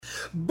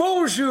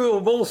Bonjour,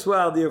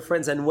 bonsoir, dear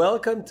friends, and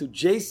welcome to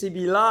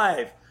JCB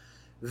Live.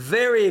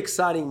 Very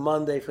exciting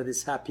Monday for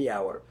this happy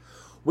hour.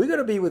 We're going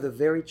to be with a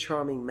very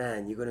charming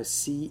man. You're going to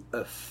see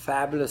a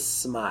fabulous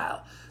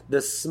smile.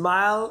 The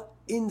smile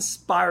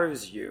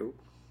inspires you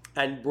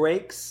and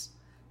breaks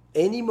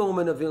any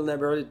moment of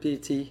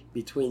vulnerability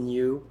between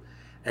you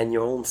and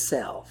your own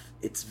self.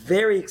 It's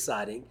very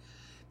exciting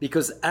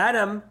because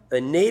Adam,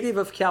 a native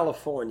of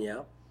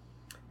California,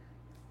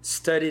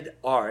 studied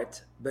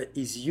art, but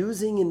is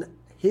using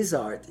his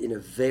art in a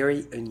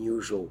very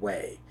unusual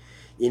way,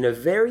 in a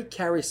very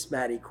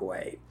charismatic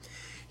way.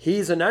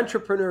 He's an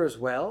entrepreneur as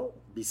well.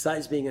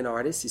 Besides being an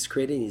artist, he's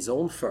creating his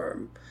own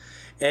firm,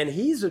 and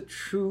he's a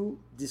true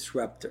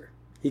disruptor.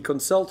 He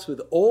consults with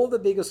all the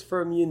biggest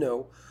firms you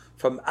know,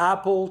 from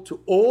Apple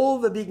to all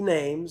the big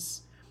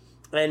names,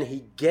 and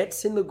he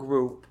gets in the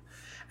group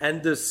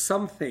and does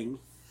something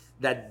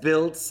that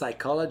builds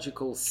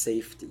psychological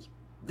safety.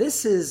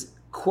 This is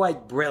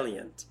quite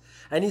brilliant,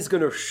 and he's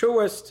going to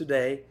show us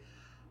today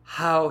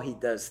how he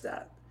does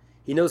that.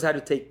 He knows how to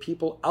take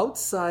people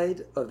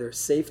outside of their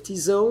safety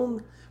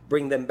zone,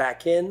 bring them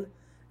back in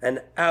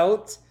and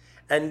out,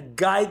 and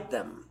guide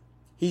them.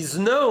 He's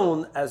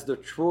known as the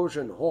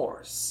Trojan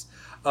horse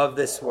of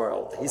this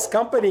world. His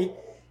company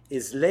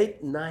is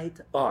Late Night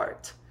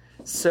Art.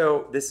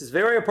 So this is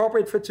very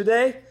appropriate for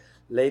today.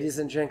 Ladies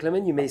and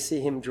gentlemen, you may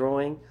see him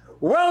drawing.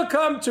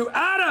 Welcome to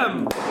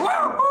Adam!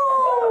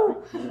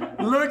 Woo-hoo!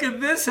 Look at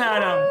this,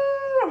 Adam.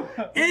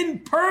 In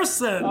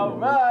person. All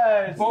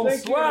right.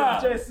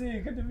 Bonsoir. Thank you,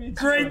 JC. Good to meet you.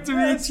 Great to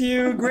meet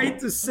you. Great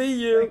to see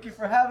you. Thank you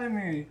for having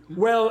me.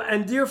 Well,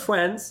 and dear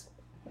friends,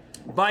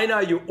 by now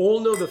you all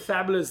know the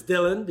fabulous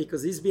Dylan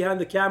because he's behind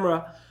the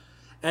camera.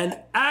 And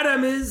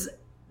Adam is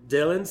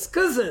Dylan's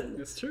cousin.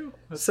 It's true.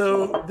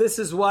 So this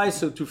is why.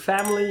 So to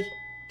family,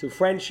 to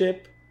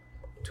friendship,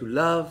 to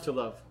love,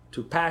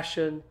 to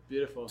passion,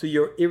 beautiful, to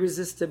your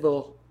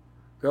irresistible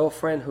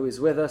girlfriend who is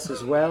with us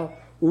as well.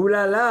 Ooh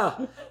la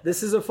la!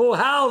 This is a full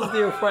house,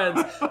 dear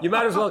friends. You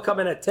might as well come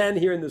in at 10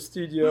 here in the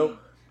studio.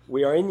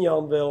 We are in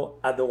Yonville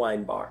at the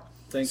wine bar.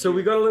 Thank you. So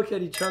we got to look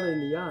at each other in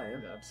the eye.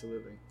 Huh? Yeah,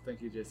 absolutely.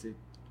 Thank you, JC.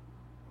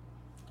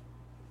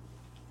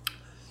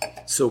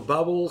 So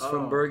bubbles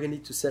from Burgundy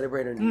to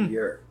celebrate a new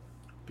year.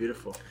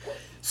 Beautiful.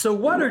 So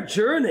what a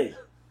journey!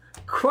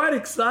 Quite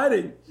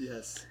exciting.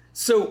 Yes.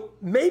 So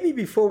maybe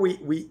before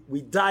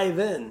we dive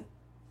in,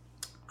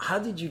 how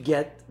did you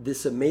get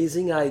this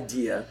amazing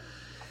idea?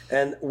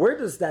 And where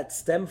does that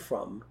stem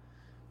from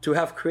to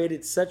have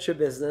created such a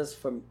business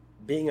from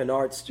being an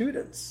art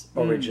student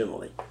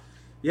originally?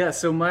 Yeah,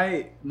 so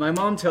my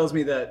mom tells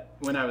me that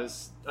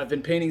I've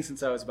been painting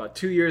since I was about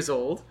 2 years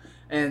old,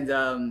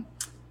 and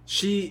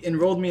she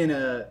enrolled me in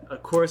a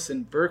course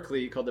in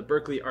Berkeley called the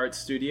Berkeley Art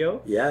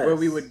Studio, where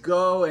we would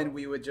go and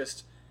we would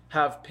just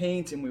have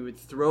paint and we would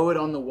throw it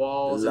on the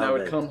walls, and I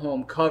would come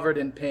home covered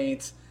in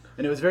paint,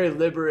 and it was a very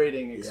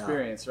liberating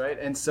experience, right?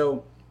 And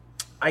so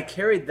I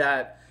carried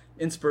that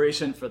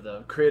inspiration for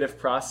the creative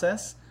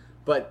process,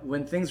 but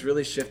when things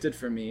really shifted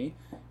for me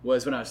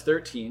was when I was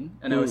 13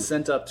 and I was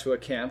sent up to a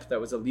camp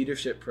that was a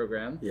leadership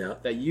program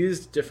that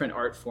used different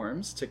art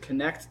forms to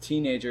connect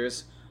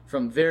teenagers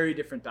from very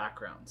different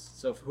backgrounds,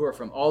 so who are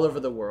from all over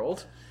the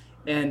world.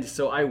 And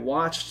so I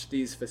watched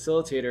these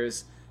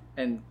facilitators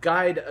and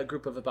guide a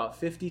group of about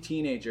 50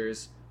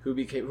 teenagers who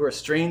are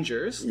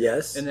strangers,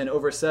 and then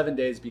over 7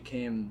 days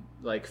became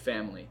like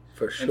family.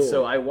 For sure. And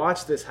so I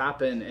watched this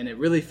happen, and it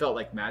really felt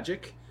like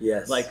magic.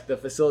 Yes. Like the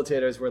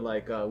facilitators were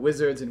like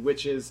wizards and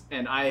witches,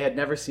 and I had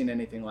never seen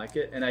anything like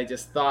it. And I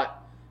just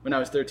thought, when I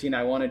was 13,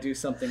 I want to do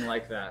something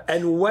like that.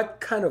 And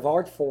what kind of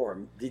art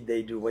form did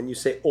they do when you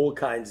say all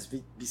kinds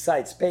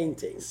besides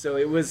painting? So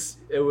it was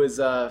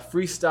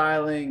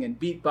freestyling and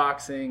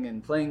beatboxing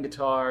and playing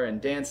guitar and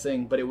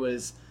dancing, but it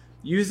was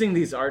using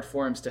these art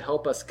forms to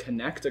help us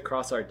connect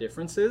across our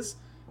differences,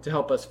 to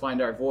help us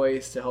find our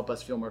voice, to help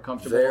us feel more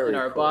comfortable in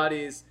our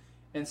bodies.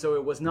 And so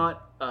it was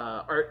not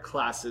art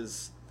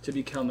classes to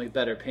become a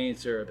better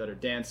painter or a better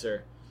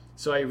dancer.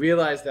 So I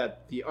realized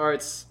that the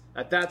arts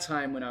at that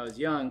time when I was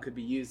young could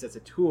be used as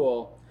a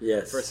tool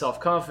for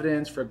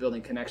self-confidence, for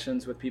building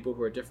connections with people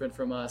who are different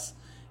from us,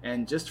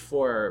 and just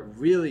for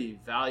really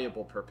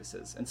valuable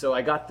purposes. And so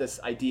I got this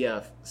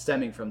idea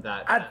stemming from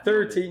that. At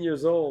 13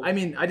 years old. I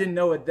mean, I didn't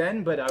know it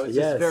then, but I was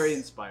just very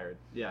inspired.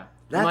 Yeah.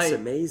 That's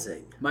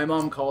amazing. My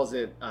mom calls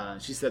it,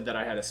 she said that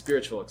I had a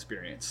spiritual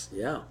experience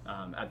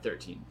at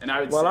 13. And I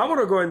would I want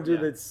to go and do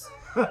this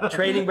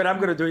training, but I'm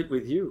going to do it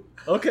with you.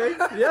 Okay.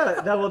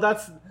 Yeah.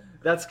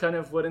 That's kind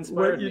of what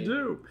inspired me. What you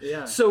do.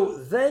 Yeah. So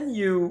then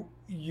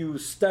you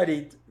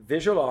studied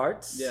visual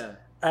arts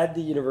at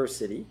the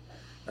university.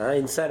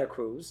 In Santa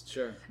Cruz.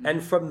 Sure. Mm-hmm.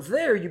 And from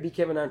there, you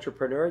became an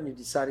entrepreneur and you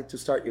decided to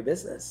start your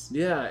business.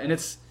 Yeah, and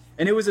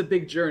it was a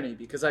big journey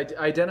because I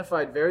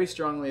identified very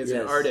strongly as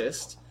an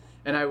artist,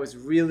 and I was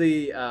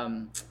really,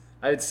 I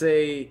would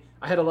say,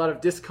 I had a lot of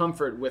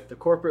discomfort with the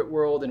corporate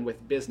world and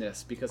with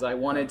business because I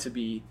wanted to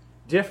be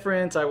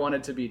different, I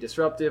wanted to be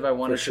disruptive, I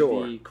wanted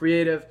to be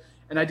creative,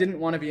 and I didn't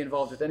want to be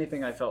involved with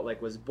anything I felt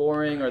like was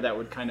boring or that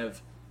would kind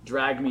of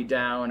drag me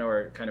down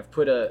or kind of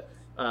put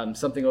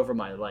something over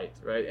my light,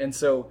 right? And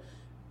so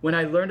when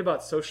I learned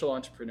about social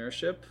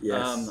entrepreneurship,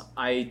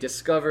 I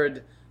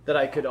discovered that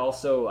I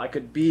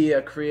could be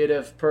a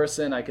creative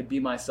person, I could be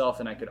myself,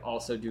 and I could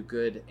also do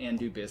good and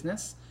do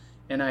business.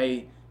 And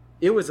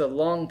it was a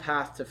long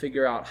path to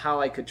figure out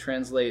how I could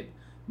translate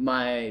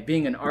my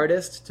being an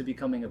artist to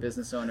becoming a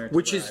business owner.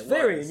 Which is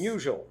very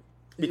unusual,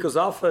 because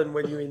often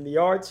when you're in the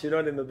arts, you're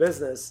not in the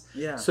business.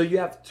 Yeah. So you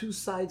have two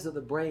sides of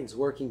the brains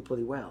working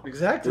pretty well.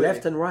 Exactly.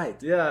 Left and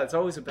right. Yeah, it's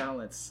always a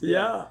balance.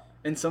 Yeah.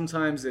 And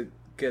sometimes it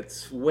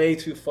gets way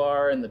too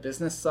far in the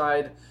business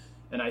side,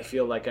 and I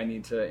feel like I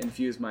need to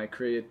infuse my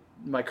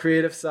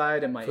creative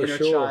side and my inner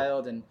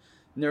child and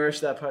nourish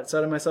that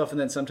side of myself. And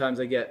then sometimes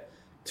I get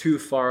too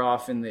far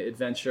off in the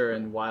adventure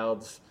and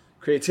wild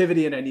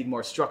creativity, and I need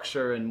more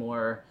structure and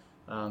more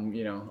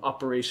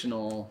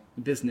operational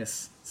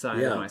business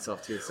side of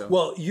myself too. So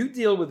well, you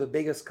deal with the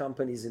biggest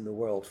companies in the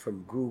world,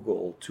 from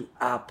Google to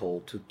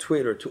Apple to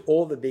Twitter to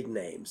all the big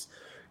names.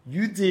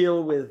 You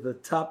deal with the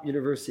top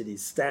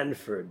universities,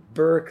 Stanford,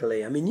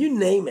 Berkeley, I mean, you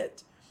name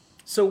it.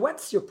 So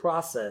what's your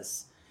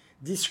process?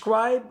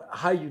 Describe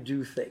how you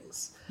do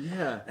things.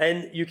 Yeah.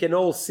 And you can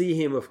all see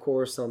him, of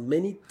course, on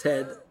many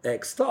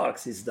TEDx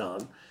talks he's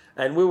done.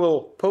 And we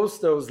will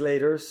post those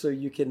later, so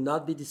you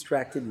cannot be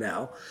distracted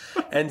now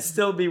and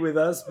still be with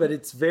us. But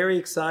it's very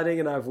exciting,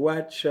 and I've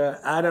watched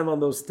Adam on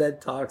those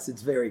TED Talks.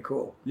 It's very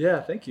cool.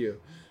 Yeah, thank you.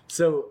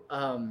 So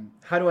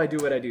how do I do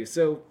what I do?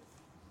 So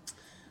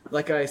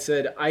like I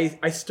said,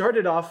 I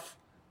started off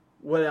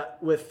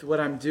with what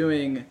I'm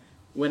doing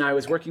when I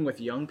was working with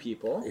young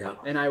people,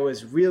 and I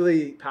was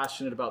really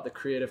passionate about the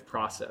creative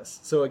process.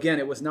 So again,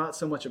 it was not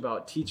so much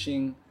about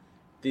teaching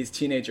these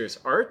teenagers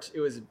art, it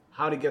was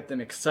how to get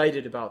them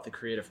excited about the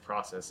creative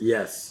process.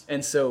 Yes.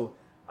 And so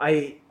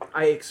I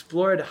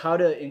explored how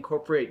to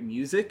incorporate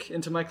music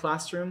into my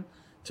classroom,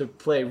 to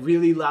play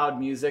really loud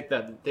music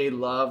that they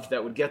loved,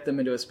 that would get them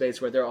into a space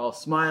where they're all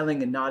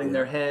smiling and nodding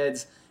their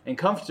heads and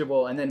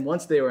comfortable. And then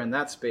once they were in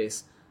that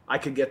space, I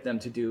could get them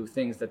to do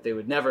things that they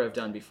would never have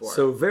done before.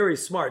 So very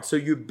smart. So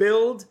you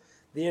build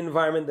the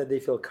environment that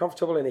they feel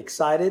comfortable and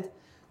excited,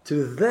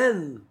 to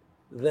then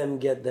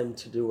get them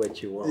to do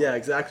what you want. Yeah,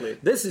 exactly.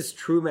 This is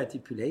true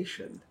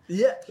manipulation.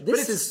 Yeah.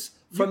 This is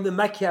from the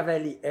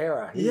Machiavelli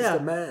era. He's the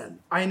man.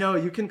 I know,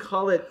 you can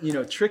call it,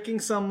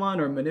 tricking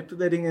someone or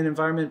manipulating an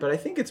environment, but I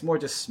think it's more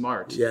just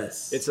smart.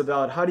 Yes. It's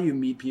about how do you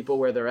meet people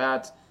where they're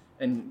at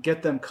and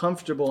get them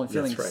comfortable and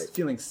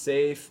feeling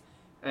safe,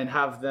 and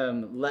have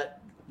them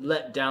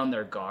let down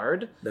their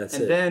guard. And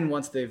then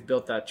once they've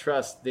built that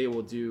trust, they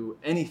will do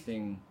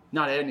anything.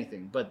 Not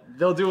anything, but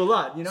they'll do a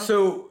lot,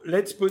 So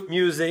let's put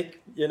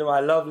music. I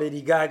love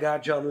Lady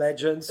Gaga, John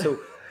Legend. So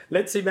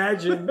let's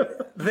imagine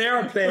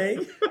they're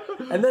playing.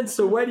 And then,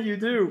 so what do you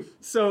do?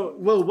 So,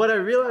 well, what I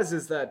realized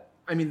is that,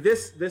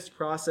 this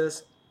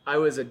process, I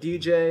was a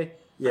DJ.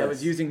 Yes. I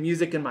was using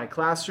music in my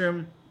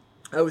classroom.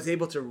 I was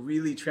able to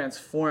really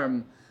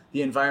transform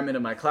the environment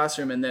of my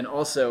classroom, and then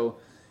also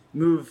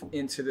move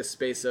into the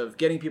space of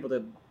getting people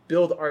to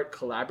build art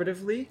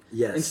collaboratively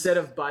instead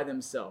of by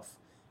themselves.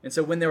 And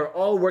so when they were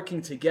all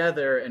working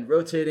together and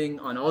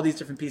rotating on all these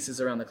different pieces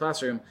around the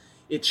classroom,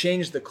 it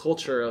changed the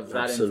culture of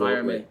that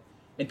environment.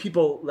 And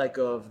people let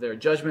go of their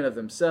judgment of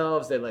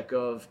themselves, they let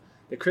go of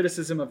the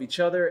criticism of each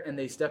other, and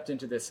they stepped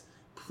into this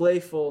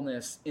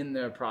playfulness in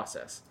their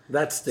process.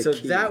 That's the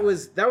key. So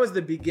that was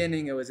the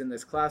beginning. It was in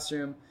this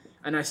classroom.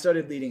 And I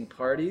started leading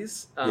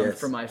parties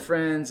for my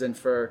friends and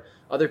for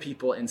other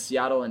people in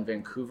Seattle and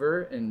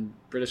Vancouver in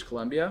British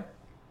Columbia.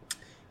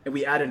 And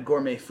we added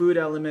gourmet food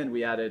element.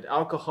 We added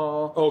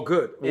alcohol. Oh,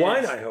 good.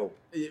 Wine, I hope.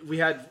 We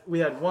had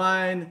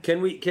wine.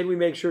 Can we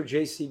make sure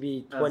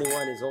JCB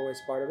 21 is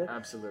always part of it?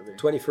 Absolutely.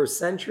 21st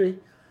century,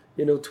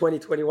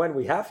 2021,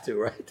 we have to,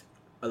 right?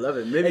 I love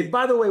it. Maybe. And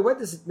by the way, what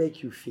does it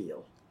make you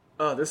feel?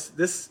 Oh,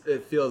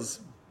 it feels,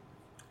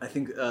 I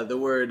think the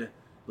word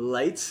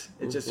light,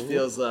 it just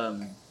feels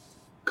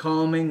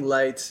calming,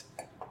 light,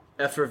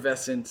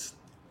 effervescent.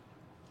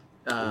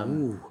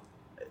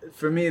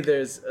 For me,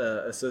 there's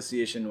an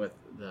association with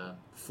the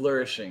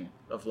flourishing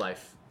of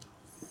life.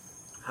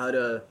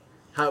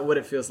 What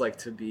it feels like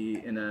to be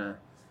in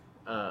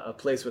a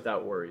place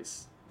without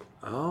worries.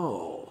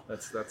 Oh,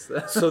 that's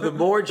so the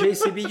more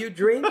JCB you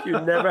drink, you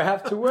never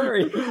have to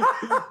worry.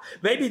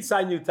 Maybe it's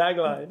our new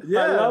tagline.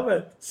 Yeah, I love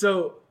it.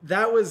 So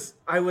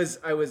I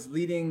was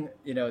leading,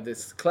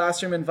 this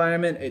classroom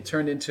environment. It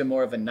turned into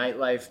more of a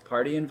nightlife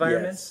party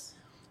environment. Yes.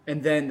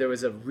 And then there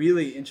was a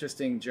really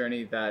interesting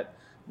journey that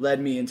led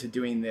me into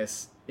doing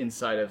this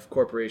inside of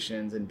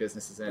corporations and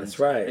businesses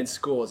and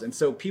schools. And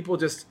so people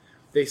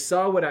they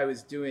saw what I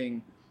was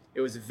doing.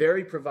 It was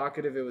very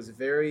provocative. It was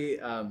very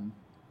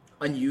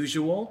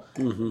unusual,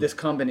 this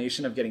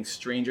combination of getting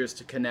strangers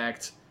to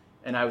connect.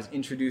 And I was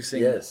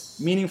introducing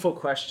meaningful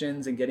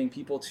questions and getting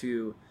people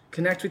to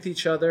connect with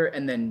each other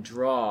and then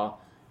draw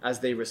as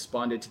they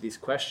responded to these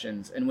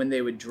questions. And when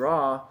they would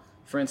draw,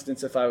 for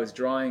instance, if I was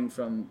drawing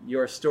from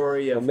your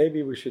story of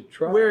maybe we should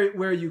try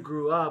where you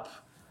grew up,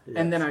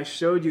 and then I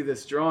showed you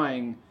this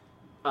drawing,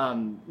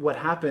 what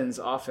happens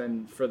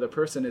often for the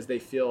person is they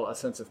feel a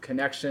sense of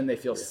connection, they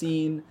feel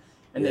seen,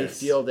 and they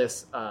feel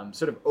this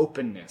sort of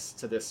openness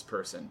to this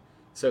person.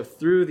 So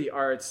through the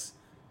arts,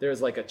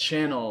 there's like a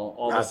channel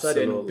all of a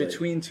sudden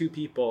between two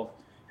people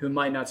who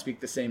might not speak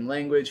the same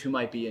language, who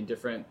might be in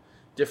different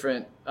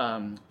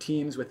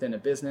teams within a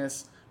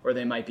business, or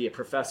they might be a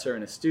professor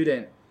and a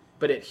student,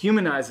 but it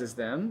humanizes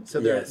them.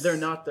 So they're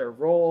not their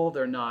role,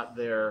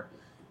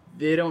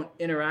 they don't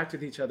interact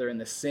with each other in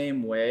the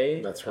same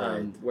way. That's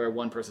right. Where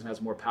one person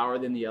has more power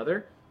than the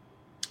other.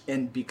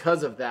 And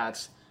because of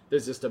that,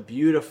 there's just a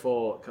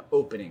beautiful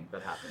opening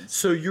that happens.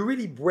 So you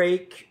really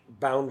break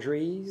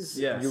boundaries.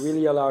 Yes. You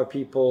really allow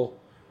people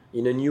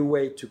in a new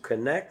way to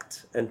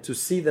connect and to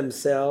see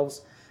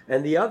themselves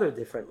and the other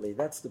differently.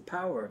 That's the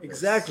power of this.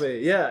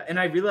 Exactly, yeah. And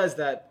I realized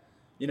that,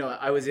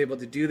 I was able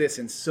to do this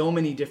in so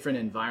many different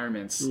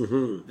environments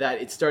that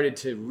it started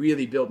to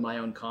really build my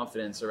own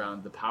confidence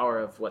around the power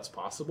of what's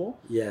possible.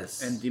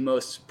 Yes. And the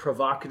most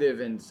provocative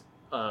and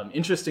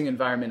interesting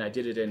environment I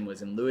did it in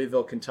was in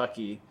Louisville,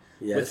 Kentucky,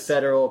 with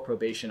federal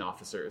probation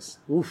officers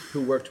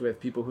who worked with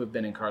people who have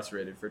been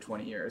incarcerated for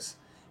 20 years.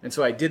 And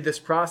so I did this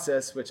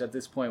process, which at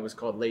this point was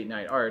called late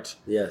night art.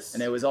 Yes.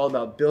 And it was all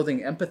about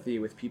building empathy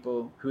with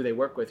people who they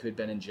work with who had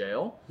been in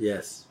jail.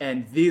 Yes.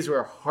 And these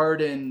were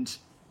hardened,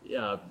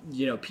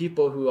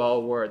 people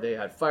who they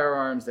had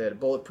firearms, they had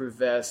bulletproof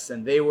vests,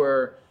 and they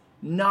were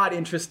not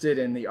interested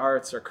in the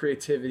arts or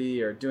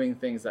creativity or doing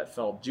things that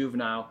felt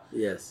juvenile.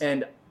 Yes.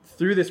 And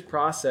through this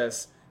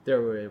process, they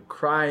were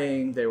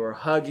crying, they were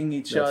hugging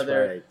each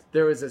other. Right.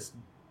 There was this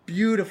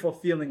beautiful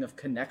feeling of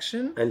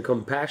connection and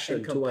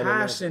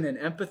compassion and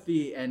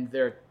empathy. And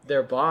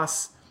their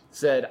boss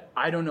said,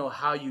 I don't know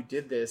how you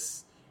did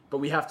this, but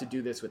we have to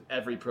do this with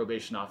every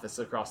probation office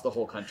across the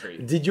whole country.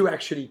 Did you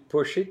actually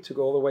push it to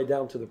go all the way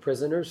down to the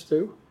prisoners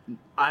too?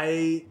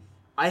 I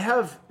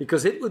have,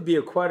 because it would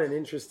be quite an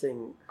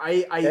interesting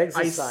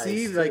exercise I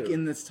see too. Like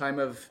in this time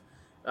of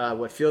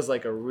what feels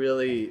like a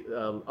really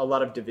a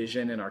lot of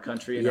division in our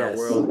country, in our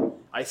world,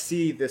 I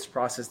see this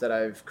process that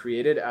I've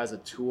created as a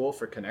tool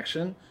for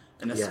connection,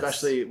 and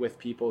especially with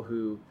people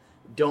who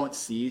don't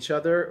see each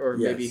other, or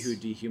maybe who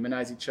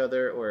dehumanize each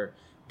other or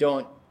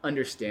don't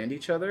understand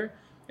each other.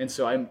 And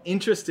so I'm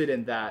interested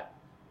in that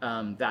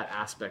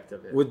aspect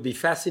of it. Would be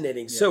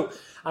fascinating. Yeah. So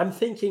I'm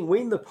thinking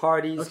we're in the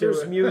parties,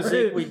 there's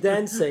music, we're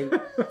dancing.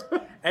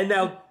 And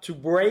now to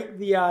break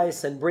the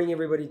ice and bring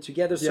everybody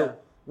together. So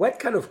what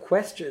kind of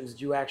questions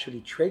do you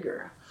actually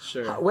trigger?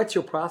 Sure. What's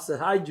your process?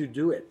 How do you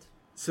do it?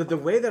 So the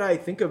way that I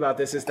think about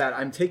this is that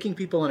I'm taking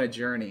people on a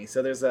journey.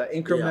 So there's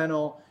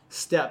incremental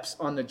steps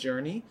on the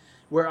journey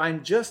where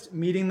I'm just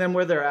meeting them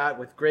where they're at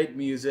with great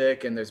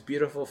music, and there's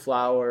beautiful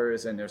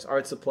flowers and there's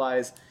art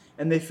supplies.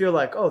 And they feel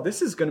like, oh,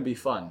 this is going to be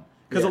fun.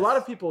 Because a lot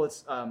of people,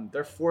 it's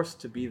they're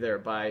forced to be there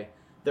by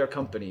their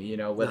company,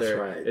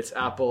 whether it's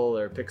Apple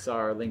or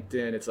Pixar or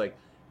LinkedIn. It's like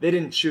they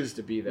didn't choose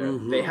to be there.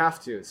 Mm-hmm. They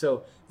have to.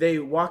 So they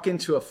walk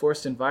into a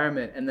forced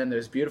environment, and then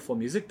there's beautiful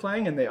music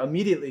playing, and they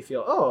immediately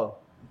feel, oh,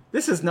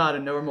 this is not a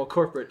normal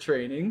corporate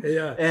training.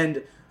 Yeah.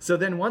 And so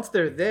then once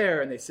they're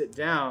there and they sit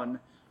down,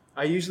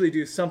 I usually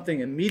do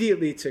something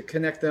immediately to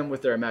connect them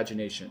with their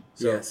imagination.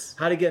 So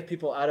how to get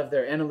people out of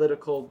their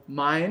analytical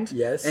mind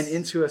and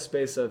into a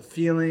space of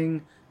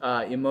feeling,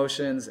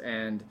 emotions,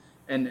 and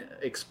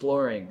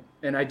exploring.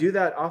 And I do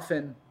that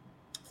often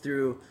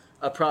through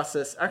a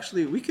process.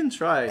 Actually, we can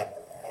try.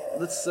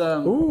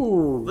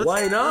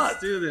 Why not?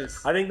 Let's do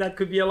this. I think that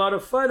could be a lot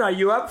of fun. Are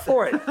you up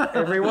for it,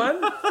 everyone?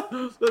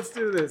 Let's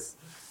do this.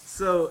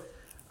 So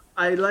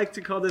I like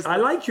to call this... I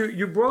like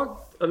you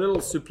brought a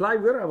little supply.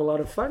 We're going to have a lot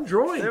of fun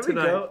drawing tonight. There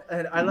we go.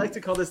 And I like to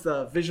call this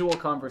the visual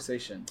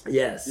conversation.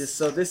 Yes.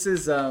 So this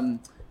is...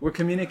 we're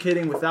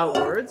communicating without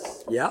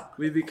words. Yeah.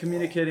 We'd be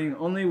communicating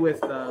only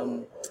with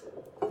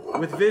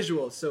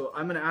visuals. So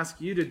I'm going to ask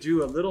you to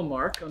do a little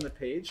mark on the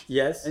page.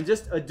 Yes. And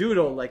just a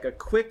doodle, like a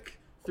quick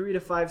 3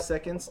 to 5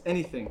 seconds,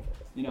 anything.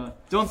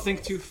 Don't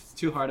think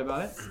too hard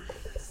about it.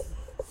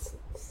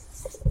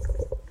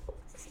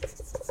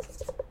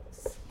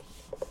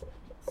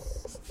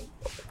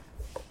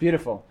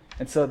 Beautiful.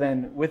 And so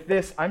then with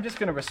this, I'm just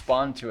going to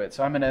respond to it.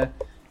 So maybe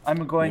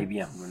I'm going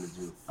to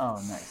do.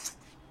 Oh, nice.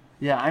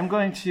 Yeah, I'm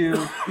going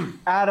to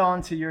add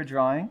on to your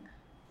drawing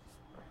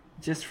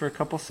just for a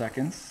couple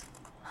seconds.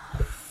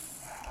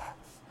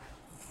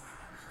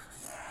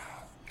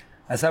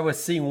 As I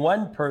was seeing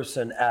one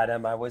person,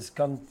 Adam, I was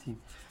come to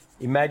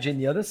imagine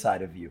the other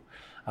side of you.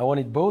 I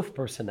wanted both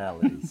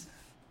personalities.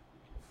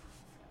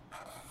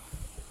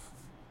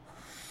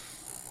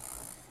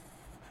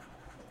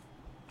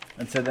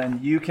 And so then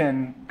you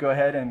can go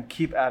ahead and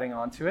keep adding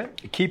on to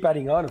it. Keep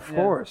adding on, of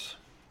course.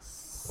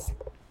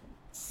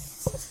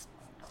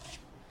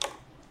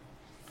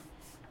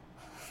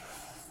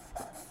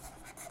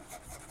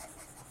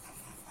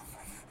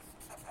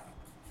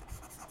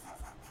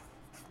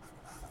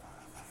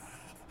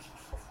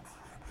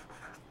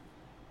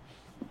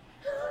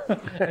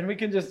 And we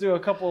can just do a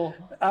couple.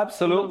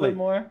 Absolutely. A little bit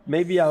more.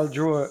 Maybe I'll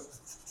draw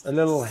a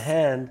little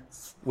hand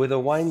with a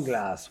wine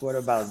glass. What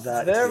about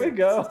that? There we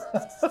go.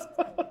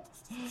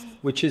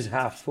 which is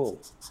half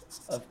full.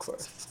 Of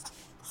course.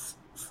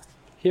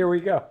 Here we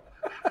go.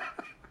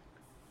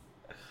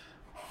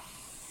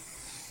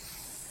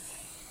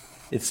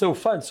 It's so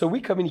fun. So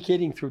we're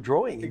communicating through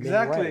drawing. In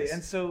Exactly. many ways.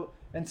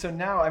 And so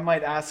now I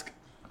might ask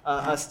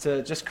us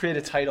to just create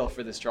a title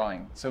for this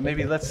drawing. So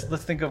maybe let's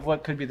think of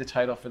what could be the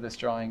title for this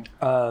drawing.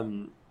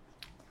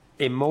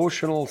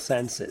 Emotional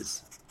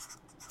senses.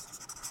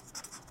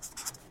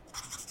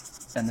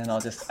 And then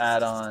I'll just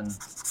add on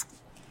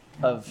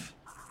of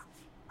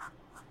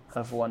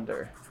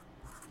wonder.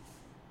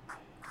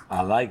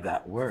 I like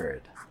that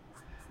word.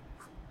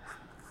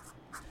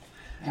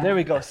 There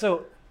we go.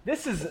 So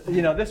this is,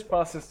 this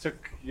process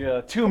took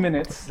 2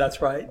 minutes.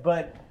 That's right.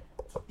 But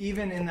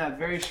even in that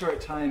very short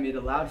time, it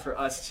allowed for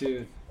us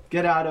to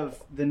get out of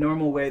the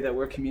normal way that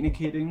we're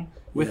communicating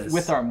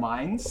with our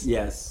minds.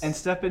 Yes. And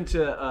step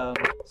into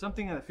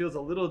something that feels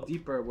a little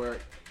deeper, where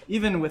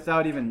even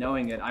without even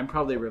knowing it, I'm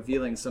probably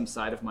revealing some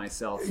side of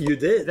myself. You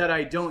did. That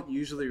I don't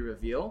usually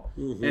reveal.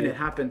 Mm-hmm. And it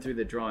happened through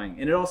the drawing.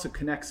 And it also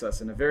connects us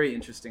in a very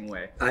interesting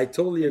way. I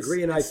totally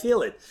agree, and I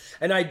feel it.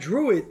 And I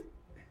drew it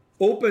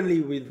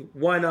openly with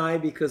one eye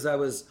because I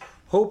was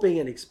hoping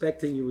and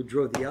expecting you would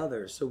draw the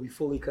other, so we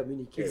fully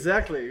communicate.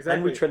 Exactly.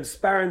 And we're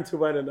transparent to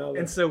one another.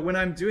 And so when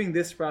I'm doing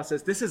this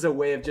process, this is a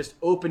way of just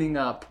opening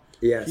up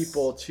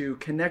people to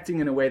connecting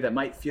in a way that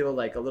might feel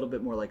like a little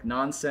bit more like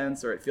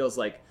nonsense, or it feels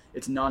like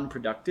it's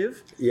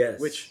non-productive. Yes.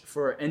 Which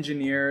for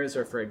engineers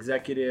or for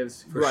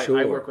executives,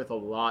 I work with a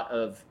lot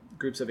of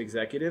groups of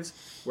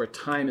executives where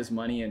time is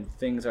money and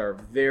things are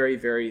very,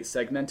 very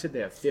segmented. They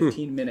have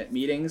 15-minute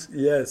meetings.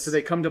 Yes. So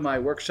they come to my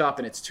workshop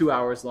and it's 2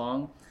 hours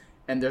long.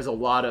 And there's a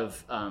lot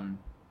of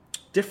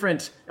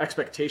different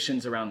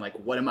expectations around, like,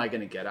 what am I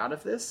going to get out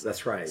of this?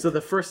 That's right. So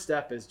the first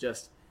step is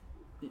just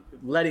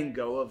letting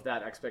go of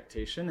that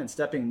expectation and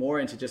stepping more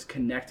into just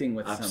connecting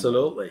with someone.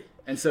 Absolutely.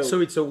 And so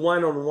it's a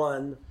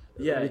one-on-one.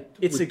 Yeah,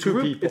 it's a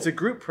group. It's a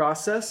group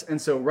process, and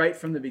so right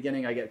from the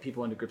beginning, I get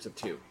people into groups of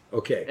 2.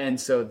 Okay. And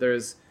so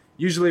there's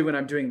usually, when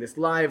I'm doing this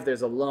live,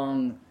 there's a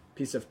long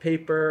piece of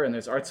paper and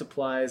there's art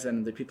supplies,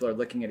 and the people are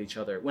looking at each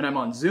other. When I'm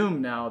on Zoom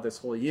now, this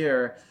whole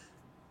year,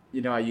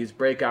 I use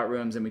breakout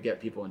rooms and we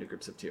get people into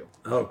groups of 2.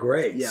 Oh,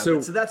 great. Yeah. So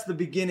that's the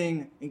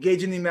beginning,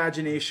 engaging the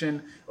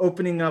imagination,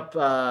 opening up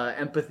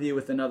empathy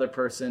with another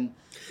person.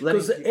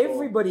 Because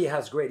everybody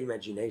has great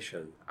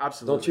imagination.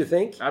 Absolutely. Don't you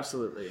think?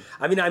 Absolutely.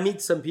 I mean, I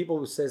meet some people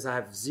who says I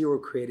have zero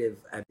creative,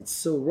 and it's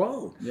so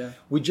wrong. Yeah.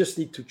 We just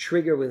need to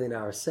trigger within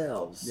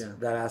ourselves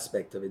that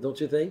aspect of it.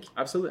 Don't you think?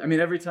 Absolutely. I mean,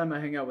 every time I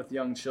hang out with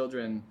young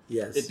children,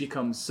 yes, it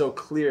becomes so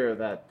clear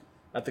that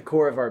at the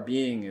core of our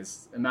being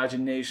is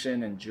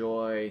imagination and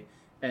joy.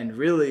 And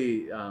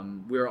really,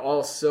 we're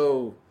all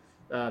so,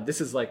 this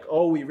is like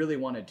all we really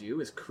want to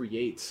do is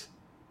create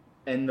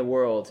in the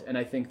world. And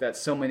I think that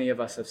so many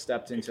of us have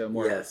stepped into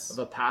more of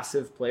a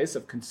passive place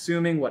of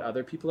consuming what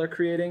other people are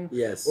creating,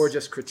 or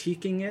just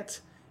critiquing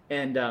it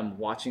and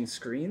watching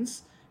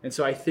screens. And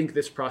so I think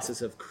this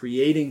process of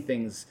creating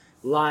things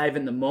live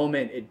in the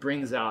moment, it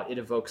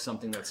evokes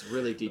something that's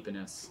really deep in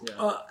us.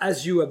 Yeah.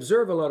 As you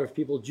observe a lot of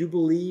people, do you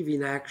believe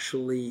in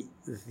actually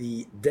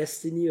the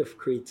destiny of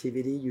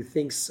creativity? You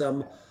think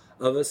some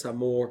of us are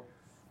more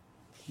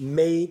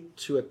made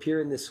to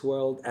appear in this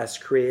world as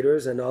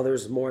creators and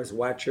others more as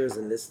watchers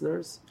and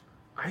listeners?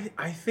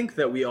 I think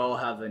that we all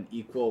have an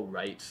equal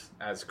right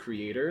as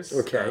creators.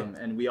 Okay.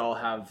 And we all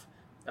have,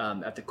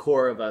 at the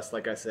core of us,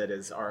 like I said,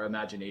 is our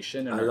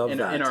imagination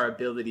and our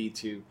ability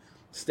to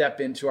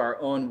step into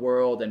our own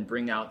world and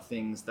bring out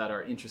things that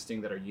are interesting,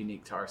 that are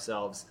unique to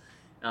ourselves.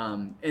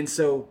 And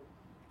so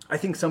I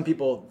think some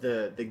people,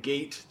 the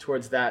gate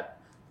towards that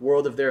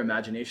world of their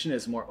imagination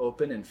is more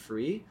open and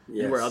free,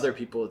 and where other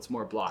people, it's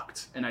more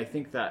blocked. And I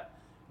think that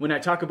when I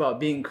talk about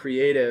being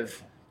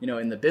creative,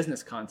 in the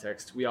business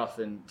context, we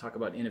often talk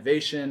about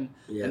innovation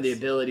and the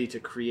ability to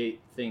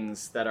create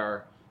things that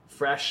are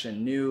fresh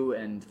and new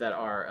and that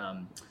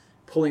are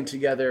pulling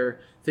together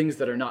things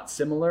that are not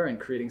similar and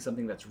creating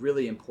something that's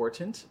really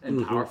important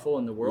and powerful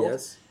in the world.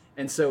 Yes.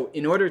 And so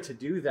in order to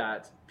do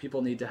that,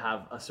 people need to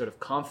have a sort of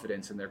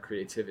confidence in their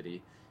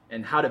creativity.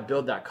 And how to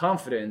build that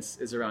confidence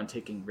is around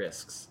taking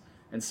risks.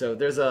 And so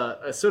there's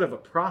a sort of a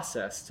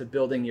process to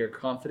building your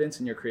confidence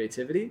and your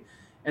creativity.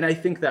 And I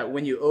think that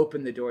when you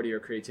open the door to your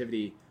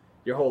creativity,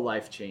 your whole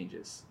life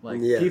changes. Like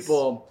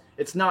people,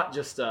 it's not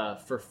just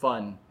for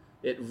fun.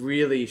 It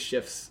really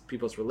shifts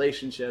people's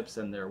relationships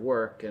and their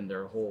work and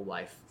their whole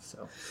life.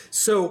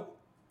 So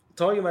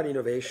talking about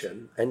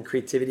innovation and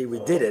creativity, we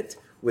did it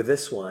with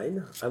this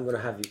wine. I'm going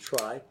to have you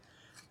try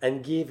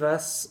and give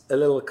us a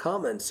little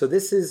comment. So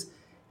this is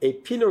a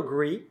Pinot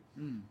Gris.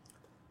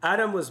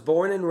 Adam was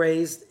born and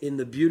raised in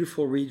the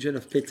beautiful region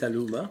of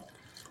Petaluma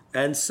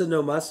and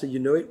Sonoma, so you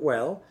know it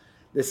well.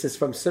 This is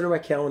from Sonoma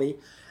County.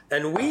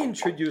 And we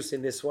introduced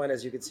in this wine,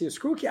 as you can see, a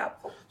screw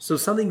cap. So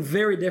something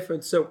very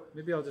different. So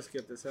maybe I'll just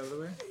get this out of the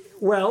way.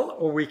 Well,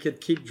 or we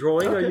could keep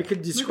drawing, or you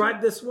could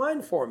describe this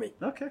wine for me.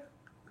 Okay.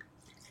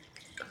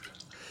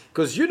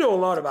 Because you know a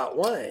lot about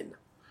wine.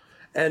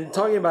 And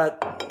talking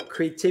about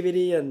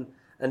creativity and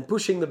and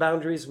pushing the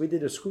boundaries, we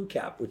did a screw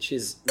cap, which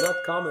is not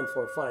common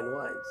for fine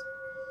wines.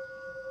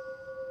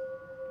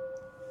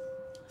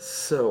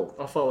 So,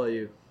 I'll follow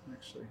you,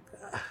 actually.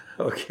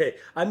 okay,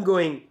 I'm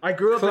going I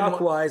grew up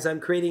clockwise. I'm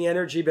creating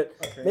energy, but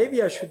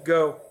maybe I should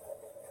go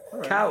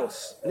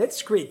chaos.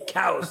 Let's create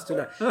chaos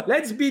tonight.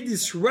 Let's be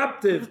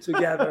disruptive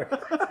together.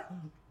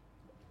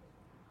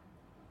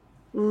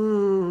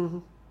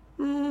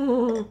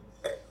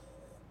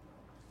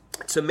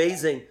 It's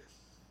amazing.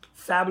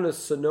 Fabulous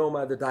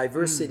Sonoma, the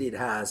diversity it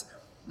has.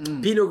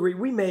 Pinot Gris,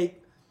 we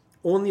make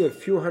only a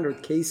few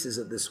hundred cases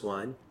of this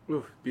wine.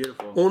 Ooh,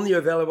 beautiful. Only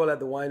available at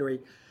the winery.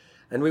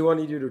 And we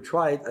wanted you to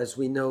try it, as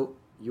we know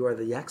you are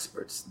the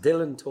experts.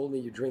 Dylan told me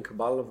you drink a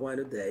bottle of wine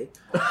a day.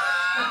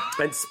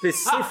 And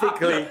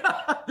specifically,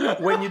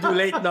 when you do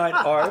late night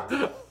art.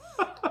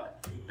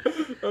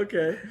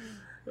 Okay.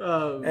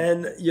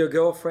 And your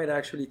girlfriend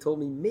actually told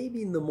me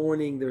maybe in the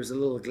morning there's a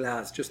little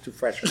glass just to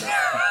freshen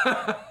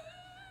up.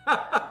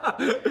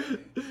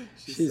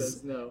 She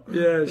says no.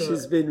 Yeah,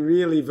 she's been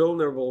really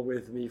vulnerable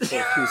with me for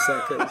a few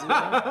seconds. You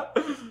know?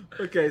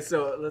 Okay,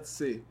 so let's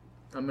see.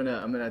 I'm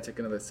gonna take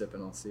another sip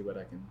and I'll see what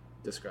I can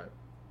describe.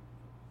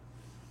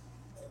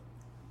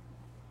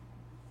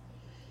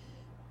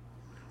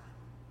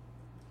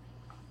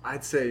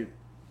 I'd say,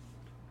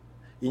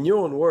 in your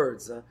own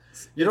words,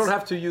 you don't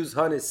have to use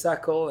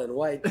honeysuckle and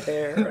white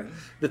pear, and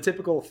the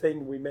typical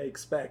thing we may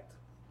expect.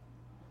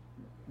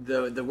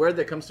 the word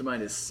that comes to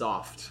mind is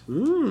soft.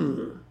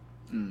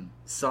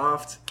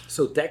 Soft.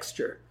 So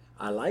texture,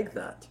 I like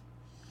that.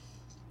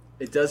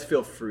 It does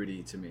feel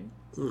fruity to me.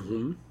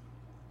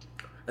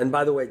 And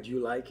by the way, do you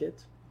like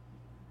it?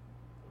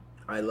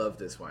 I love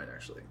this wine,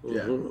 actually.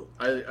 Yeah,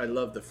 I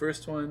love the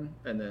first one,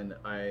 and then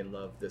I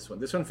love this one.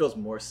 This one feels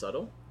more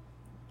subtle,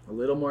 a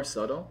little more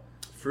subtle,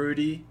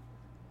 fruity,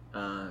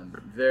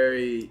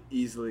 very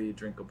easily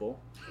drinkable.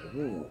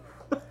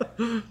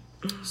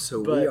 So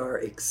we are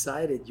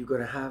excited. You're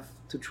going to have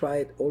to try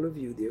it, all of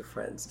you, dear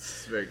friends.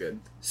 It's very good.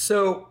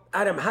 So,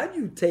 Adam, how do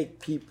you take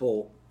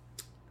people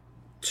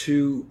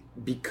to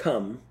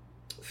become,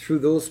 through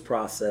those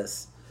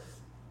process,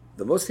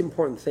 the most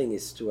important thing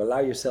is to allow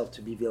yourself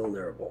to be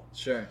vulnerable.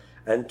 Sure.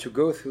 And to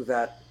go through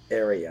that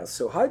area.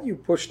 So how do you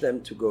push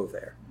them to go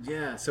there?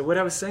 Yeah, so what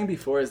I was saying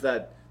before is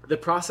that the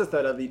process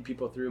that I lead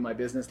people through, my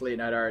business Late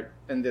Night Art,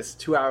 and this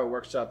 2-hour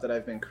workshop that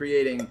I've been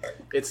creating,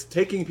 it's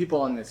taking people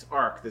on this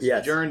arc,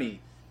 this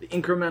journey, the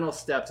incremental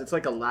steps. It's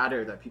like a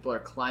ladder that people are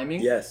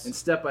climbing. Yes. And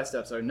step by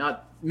step, so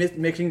not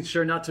making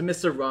sure not to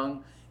miss a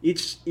rung.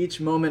 Each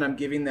moment I'm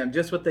giving them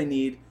just what they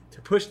need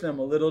to push them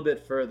a little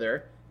bit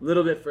further, a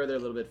little bit further, a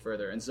little bit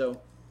further. And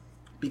so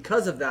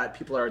because of that,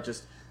 people are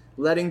just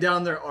letting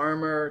down their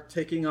armor,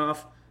 taking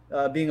off,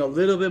 being a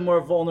little bit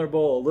more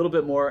vulnerable, a little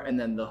bit more, and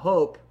then the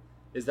hope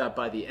is that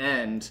by the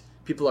end,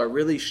 people are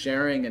really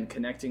sharing and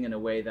connecting in a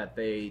way that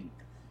they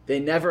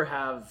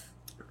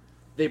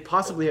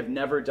possibly have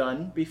never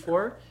done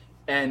before,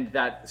 and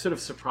that sort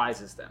of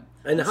surprises them.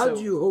 And how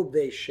do you hope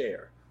they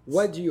share?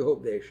 What do you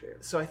hope they share?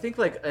 So I think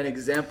like an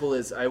example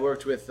is I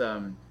worked with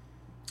a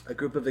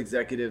group of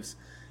executives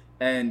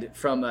and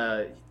from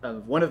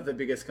one of the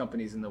biggest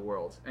companies in the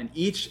world. And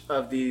each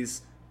of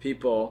these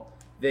people,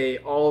 they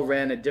all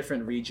ran a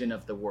different region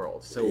of the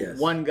world. So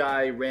one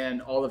guy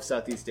ran all of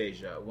Southeast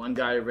Asia, one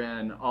guy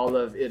ran all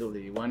of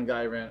Italy, one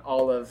guy ran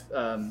all of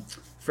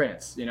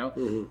France, you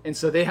know? And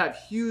so they have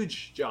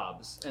huge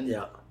jobs, and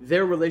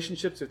their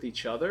relationships with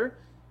each other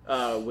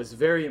was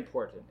very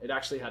important. It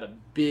actually had a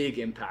big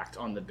impact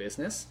on the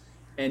business.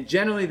 And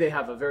generally they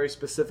have a very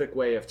specific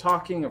way of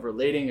talking, of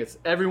relating.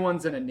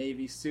 Everyone's in a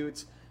Navy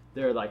suit.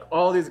 They're like,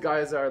 all these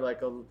guys are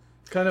like a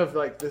kind of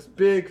like this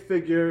big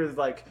figure,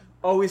 like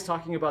always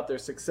talking about their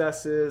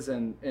successes,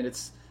 and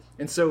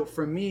so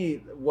for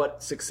me,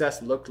 what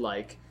success looked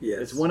like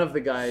is one of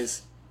the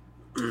guys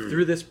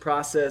through this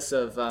process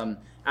of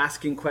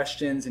asking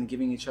questions and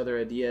giving each other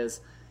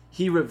ideas,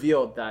 he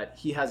revealed that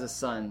he has a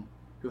son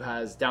who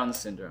has Down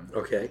syndrome.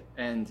 Okay.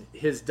 And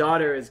his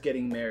daughter is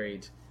getting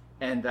married,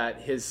 and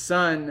that his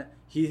son,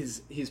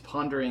 he's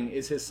pondering,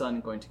 is his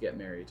son going to get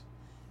married?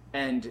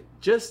 And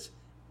just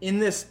in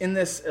this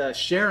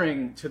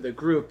sharing to the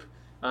group,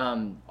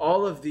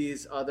 all of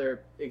these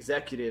other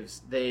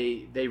executives,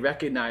 they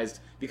recognized,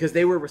 because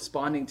they were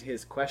responding to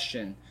his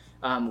question,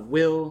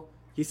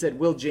 he said,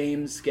 will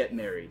James get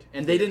married?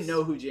 And they didn't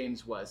know who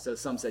James was. So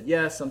some said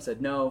yes, some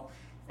said no.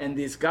 And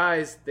these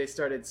guys, they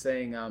started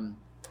saying, now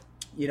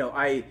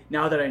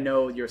that I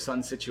know your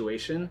son's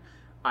situation,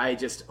 I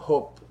just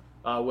hope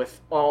with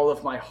all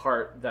of my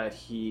heart that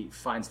he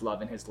finds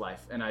love in his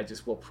life, and I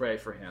just will pray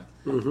for him.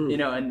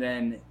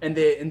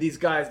 And these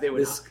guys, they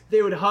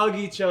would hug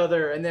each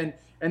other, and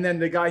then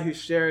the guy who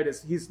shared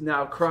he's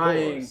now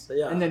crying,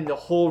 and then the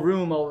whole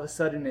room all of a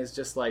sudden is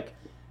just like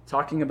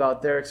talking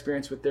about their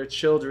experience with their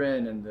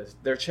children and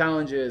their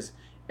challenges,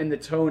 and the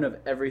tone of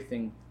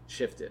everything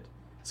shifted.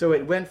 So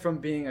it went from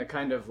being a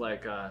kind of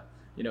like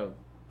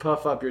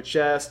puff up your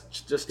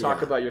chest, just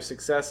talk about your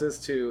successes,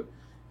 to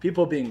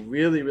people being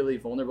really, really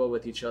vulnerable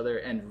with each other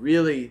and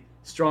really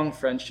strong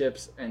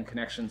friendships and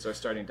connections are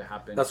starting to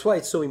happen. That's why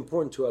it's so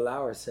important to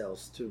allow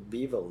ourselves to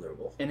be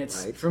vulnerable. And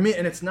it's right? for me,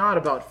 and it's not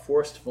about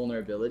forced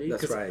vulnerability.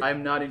 That's right.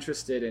 I'm not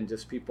interested in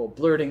just people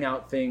blurting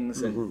out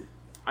things. And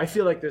I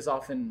feel like there's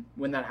often,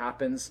 when that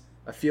happens,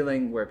 a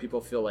feeling where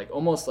people feel like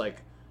almost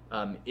like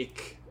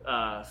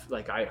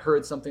like I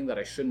heard something that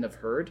I shouldn't have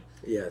heard.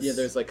 Yes. Yeah,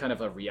 there's like kind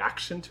of a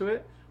reaction to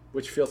it,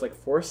 which feels like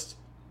forced.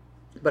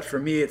 But for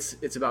me,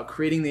 it's about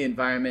creating the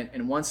environment,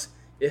 and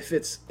if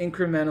it's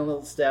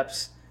incremental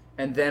steps,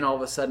 and then all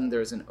of a sudden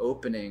there's an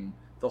opening,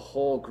 the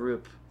whole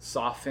group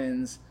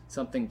softens,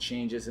 something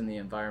changes in the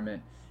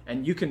environment,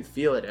 and you can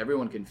feel it,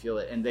 everyone can feel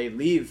it, and they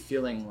leave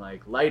feeling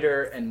like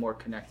lighter and more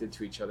connected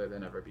to each other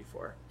than ever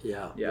before.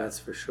 Yeah, that's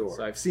for sure.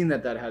 So I've seen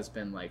that has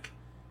been like,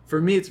 for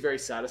me, it's very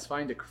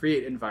satisfying to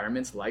create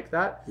environments like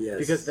that,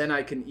 because then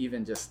I can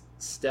even just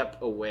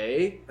step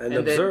away and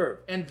observe.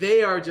 And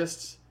they are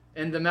just,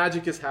 and the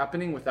magic is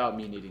happening without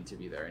me needing to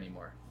be there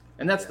anymore.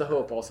 And that's the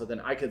hope also. Then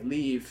I could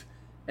leave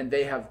and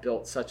they have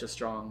built such a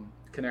strong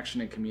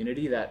connection and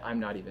community that I'm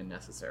not even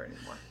necessary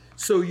anymore.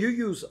 So you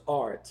use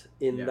art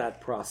in that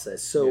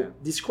process. So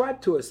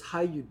describe to us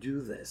how you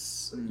do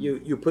this.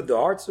 You put the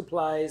art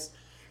supplies,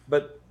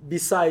 but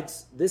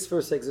besides this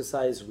first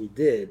exercise we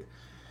did,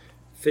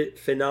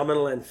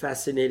 phenomenal and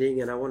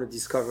fascinating, and I want to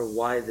discover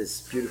why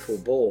this beautiful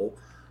bowl,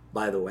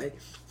 by the way,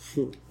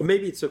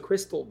 maybe it's a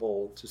crystal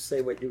bowl to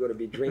say what you're going to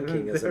be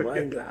drinking as a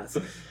wine glass,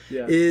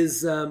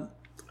 is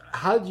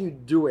how do you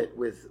do it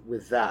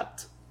with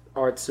that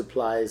art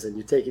supplies and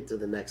you take it to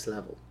the next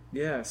level?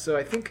 Yeah, so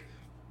I think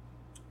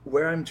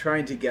where I'm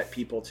trying to get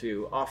people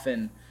to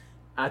often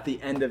at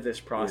the end of this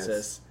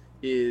process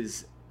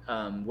is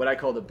what I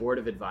call the board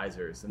of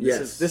advisors. And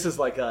this is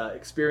like an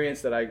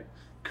experience that I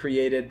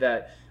created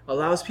that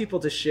allows people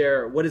to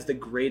share what is the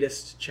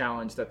greatest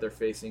challenge that they're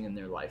facing in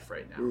their life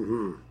right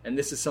now. And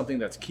this is something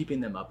that's keeping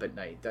them up at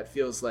night, that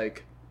feels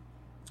like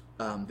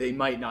they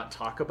might not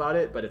talk about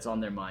it, but it's on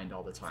their mind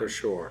all the time. For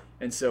sure.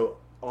 And so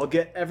I'll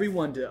get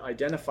everyone to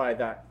identify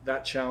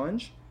that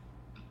challenge,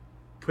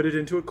 put it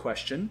into a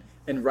question,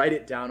 and write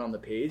it down on the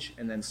page,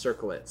 and then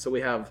circle it. So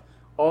we have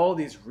all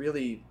these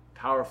really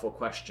powerful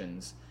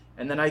questions.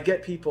 And then I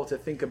get people to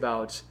think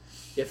about,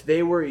 if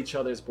they were each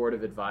other's board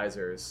of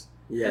advisors,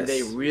 and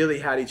they really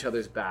had each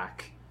other's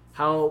back,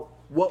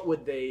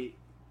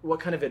 what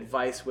kind of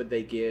advice would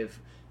they give?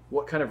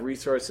 What kind of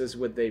resources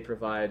would they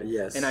provide?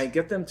 And I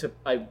get them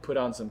I put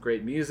on some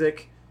great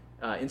music,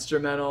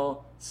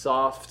 instrumental,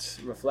 soft,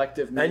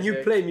 reflective music. And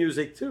you play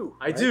music too.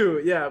 I do,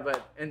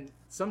 and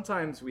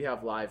sometimes we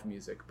have live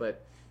music,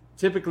 but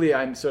typically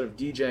I'm sort of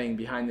DJing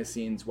behind the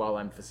scenes while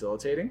I'm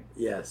facilitating.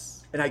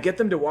 And I get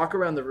them to walk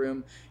around the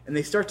room and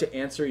they start to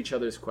answer each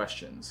other's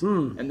questions.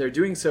 And they're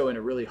doing so in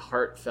a really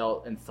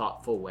heartfelt and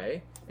thoughtful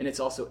way. And it's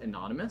also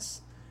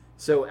anonymous.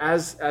 So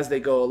as they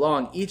go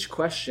along, each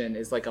question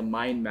is like a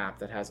mind map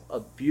that has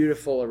a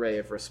beautiful array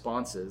of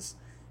responses.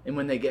 And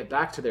when they get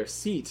back to their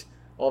seat,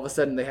 all of a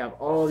sudden they have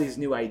all these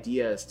new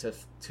ideas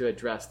to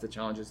address the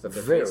challenges that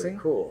they're facing. Very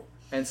cool.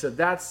 And so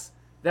that's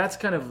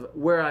kind of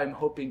where I'm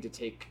hoping to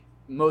take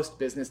most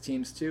business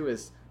teams to,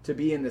 is to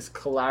be in this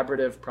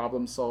collaborative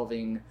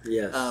problem-solving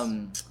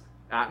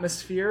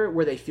atmosphere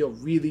where they feel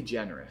really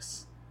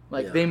generous.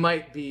 They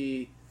might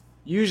be,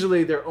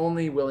 usually they're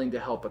only willing to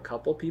help a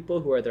couple people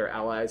who are their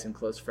allies and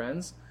close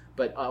friends,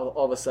 but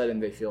all of a sudden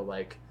they feel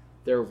like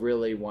they're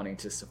really wanting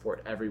to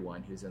support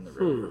everyone who's in the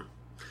room,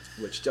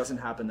 which doesn't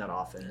happen that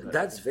often.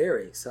 That's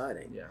very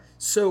exciting.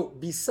 So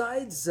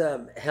besides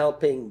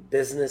helping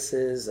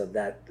businesses of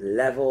that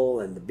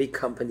level and the big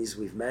companies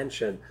we've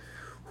mentioned,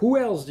 who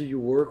else do you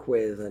work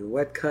with, and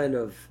what kind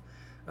of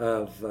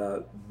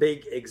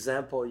big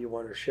example you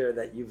want to share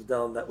that you've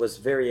done that was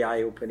very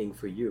eye-opening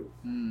for you?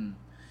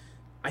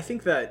 I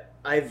think that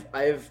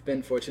I've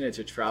been fortunate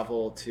to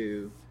travel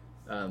to,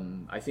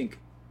 I think,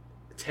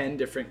 10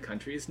 different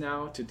countries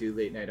now to do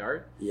late night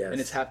art. And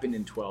it's happened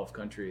in 12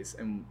 countries.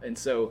 And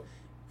so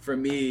for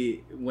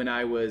me, when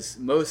I was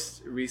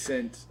most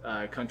recent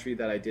country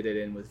that I did it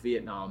in was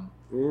Vietnam.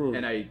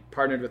 And I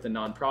partnered with a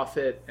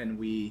nonprofit, and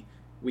we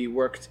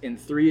worked in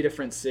 3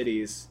 different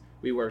cities.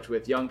 We worked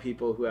with young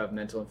people who have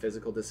mental and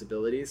physical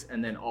disabilities,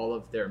 and then all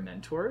of their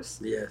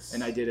mentors.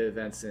 And I did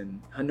events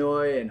in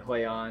Hanoi and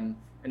Hoi An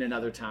and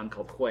another town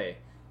called Hue.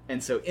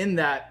 And so in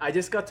that, I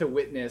just got to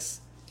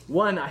witness,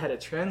 one, I had a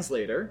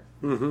translator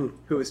who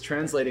was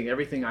translating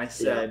everything I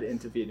said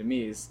into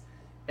Vietnamese.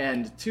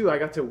 And 2, I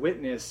got to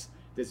witness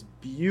this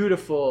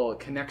beautiful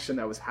connection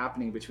that was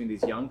happening between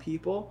these young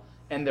people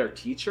and their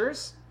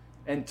teachers.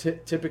 And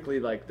typically,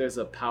 there's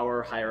a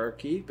power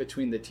hierarchy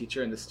between the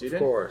teacher and the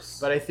student. Of course.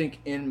 But I think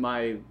in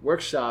my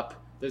workshop,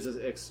 there's an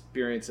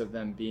experience of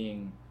them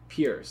being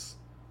peers.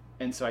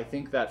 And so I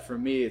think that for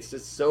me, it's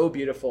just so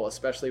beautiful,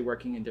 especially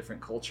working in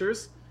different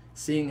cultures,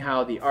 seeing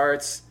how the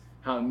arts,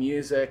 how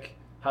music,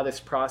 how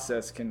this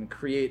process can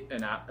create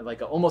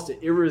almost an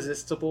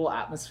irresistible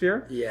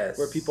atmosphere.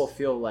 Where people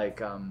feel like,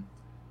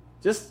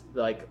 just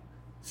like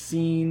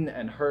seen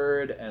and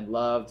heard and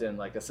loved, and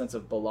like a sense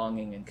of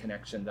belonging and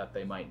connection that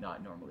they might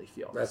not normally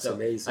feel. That's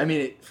amazing. I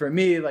mean, for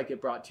me, like, it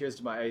brought tears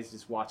to my eyes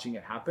just watching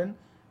it happen,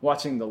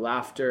 watching the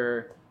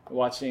laughter,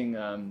 watching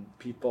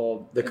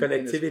people, the in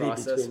connectivity this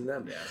process. between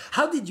them. Yeah.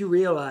 How did you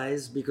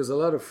realize, because a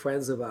lot of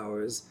friends of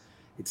ours,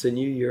 it's a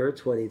new year,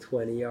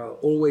 2020, are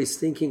always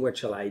thinking, what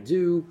shall I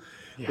do?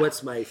 Yeah.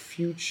 What's my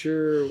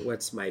future?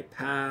 What's my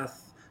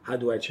path? How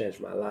do I change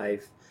my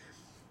life?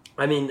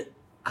 I mean,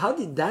 how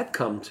did that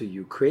come to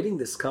you, creating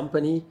this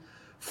company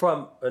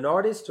from an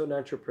artist to an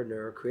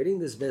entrepreneur, creating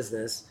this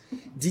business?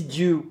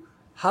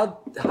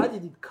 How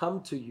did it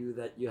come to you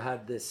that you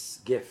had this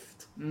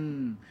gift?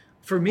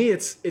 For me,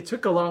 it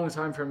took a long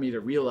time for me to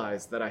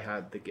realize that I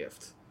had the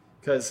gift,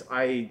 because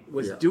I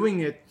was doing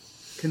it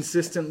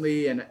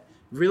consistently, and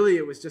really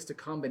it was just a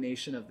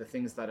combination of the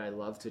things that I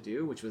love to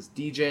do, which was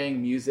DJing,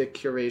 music,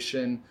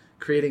 curation,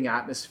 creating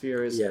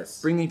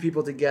atmospheres, bringing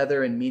people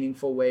together in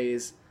meaningful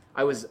ways.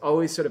 I was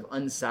always sort of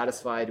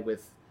unsatisfied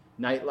with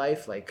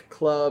nightlife, like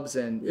clubs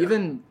and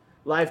even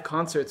live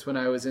concerts. When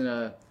I was in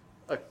a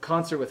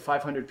concert with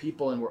 500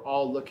 people and we're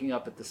all looking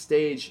up at the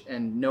stage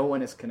and no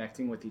one is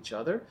connecting with each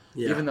other,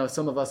 even though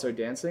some of us are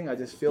dancing, I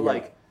just feel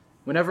like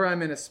whenever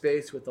I'm in a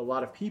space with a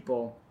lot of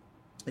people,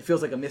 it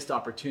feels like a missed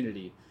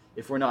opportunity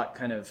if we're not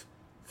kind of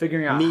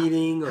figuring out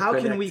how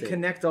can we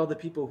connect all the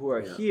people who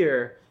are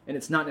here, and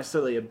it's not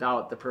necessarily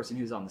about the person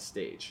who's on the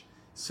stage.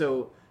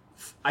 So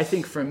I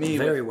think for me,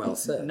 very well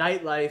said,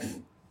 nightlife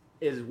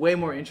is way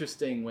more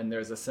interesting when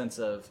there's a sense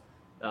of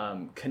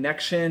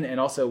connection, and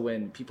also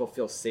when people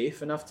feel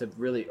safe enough to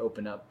really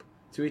open up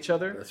to each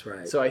other. That's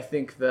right. So I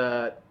think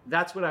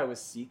that's what I was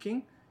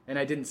seeking, and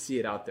I didn't see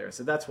it out there.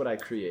 So that's what I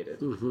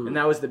created. And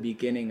that was the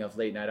beginning of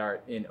Late Night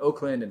Art in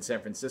Oakland and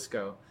San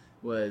Francisco,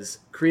 was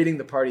creating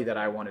the party that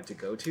I wanted to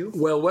go to.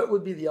 Well, what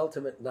would be the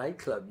ultimate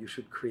nightclub you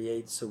should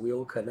create so we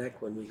all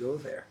connect when we go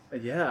there?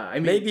 Yeah, I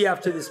mean, maybe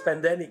after this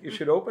pandemic you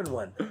should open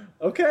one.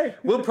 Okay,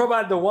 we'll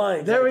provide the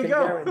wine. There we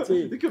go.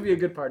 It could be a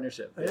good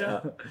partnership.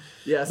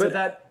 Yeah. So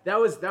that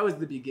was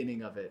the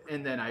beginning of it,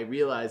 and then I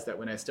realized that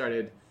when I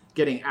started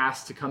getting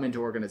asked to come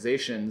into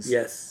organizations,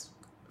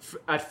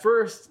 at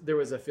first there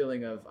was a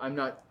feeling of I'm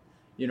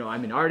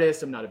an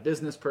artist, I'm not a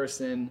business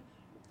person,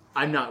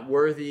 I'm not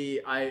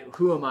worthy.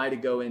 Who am I to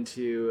go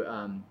into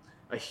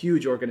a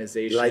huge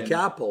organization like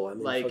Apple? I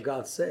mean, for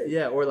God's sake.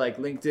 Yeah, or like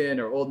LinkedIn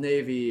or Old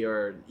Navy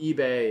or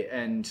eBay,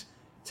 and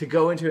to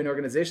go into an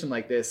organization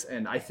like this,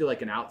 and I feel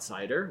like an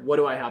outsider. What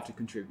do I have to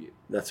contribute?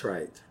 That's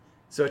right.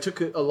 So it took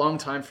a long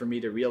time for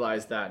me to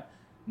realize that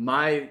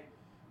my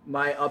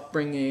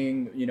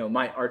upbringing,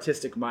 my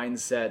artistic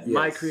mindset,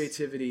 my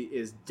creativity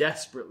is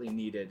desperately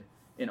needed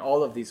in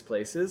all of these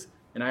places,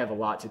 and I have a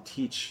lot to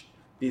teach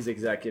these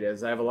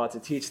executives. I have a lot to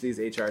teach these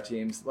HR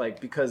teams,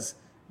 because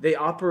they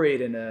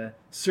operate in a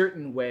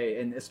certain way,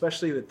 and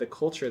especially with the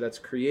culture that's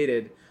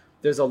created,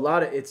 there's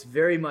it's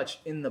very much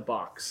in the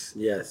box.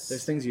 Yes.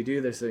 There's things you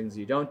do, there's things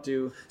you don't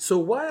do. So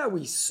why are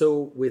we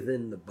so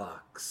within the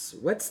box?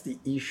 What's the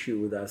issue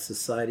with our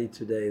society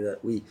today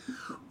that we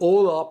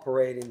all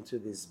operate into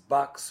this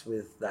box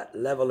with that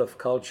level of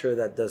culture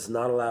that does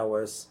not allow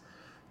us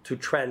to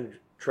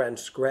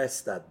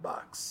transgress that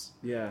box?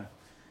 Yeah.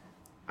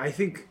 I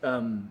think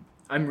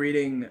I'm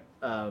reading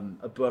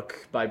a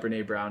book by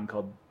Brene Brown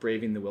called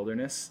Braving the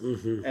Wilderness.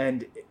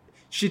 And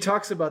she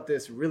talks about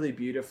this really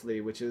beautifully,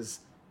 which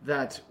is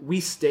that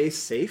we stay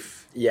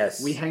safe.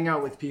 Yes. We hang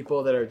out with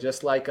people that are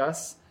just like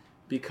us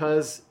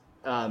because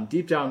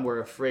deep down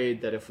we're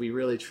afraid that if we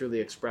really truly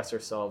express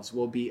ourselves,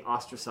 we'll be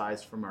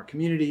ostracized from our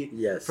community,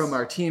 from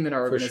our team and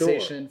our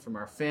organization, from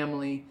our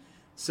family.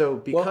 So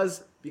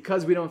because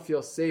we don't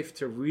feel safe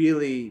to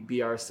really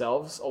be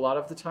ourselves a lot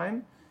of the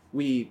time,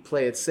 we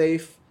play it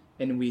safe.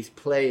 And we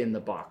play in the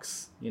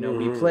box, we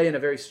play in a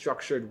very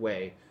structured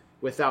way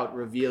without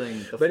revealing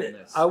the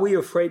fullness. Are we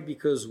afraid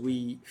because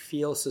we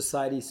feel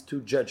society's too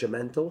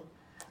judgmental?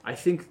 I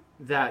think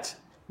that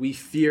we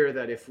fear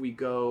that if we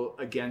go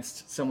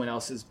against someone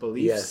else's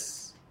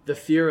beliefs, the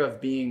fear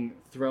of being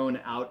thrown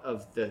out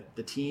of the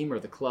team or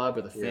the club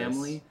or the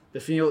family, the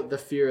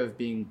fear of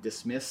being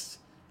dismissed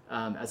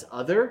as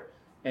other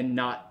and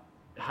not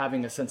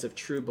having a sense of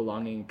true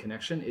belonging and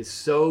connection is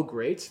so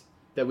great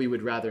that we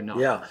would rather not.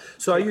 Yeah.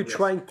 So are you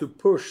trying to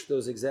push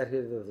those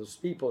executives, those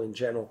people in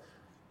general,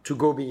 to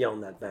go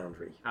beyond that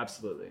boundary?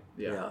 Absolutely.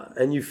 Yeah.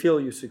 And you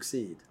feel you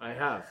succeed? I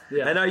have.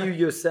 Yeah. And are you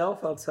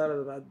yourself outside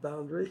of that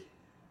boundary?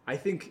 I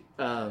think,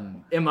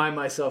 am I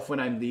myself when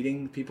I'm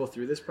leading people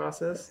through this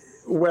process?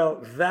 Well,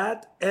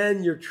 that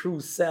and your true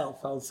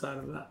self outside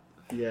of that.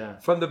 Yeah.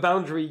 From the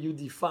boundary you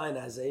define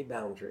as a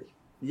boundary.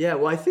 Yeah.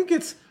 Well, I think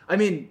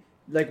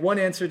like one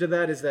answer to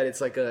that is that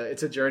it's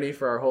a journey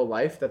for our whole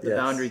life, that the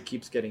boundary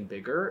keeps getting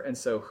bigger. And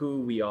so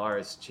who we are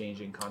is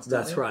changing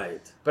constantly. That's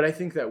right. But I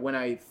think that when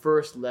I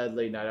first led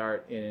Late Night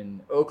Art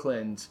in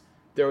Oakland,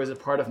 there was a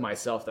part of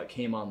myself that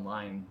came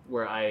online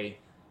where I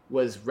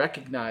was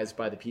recognized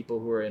by the people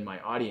who were in my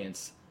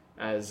audience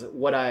as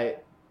what I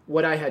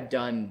had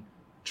done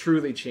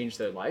truly changed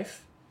their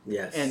life.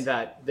 Yes. And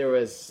that there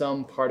was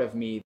some part of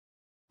me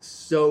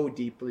so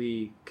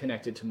deeply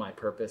connected to my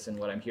purpose and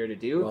what I'm here to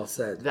do Well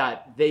said.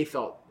 that they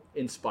felt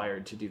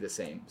inspired to do the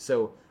same.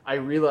 So I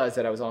realized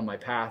that I was on my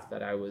path,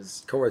 that I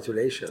was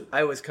Congratulations.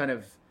 kind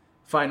of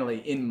finally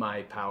in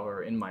my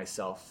power, in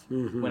myself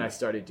when I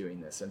started doing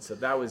this. And so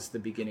that was the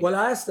beginning. Well,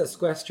 I asked this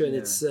question.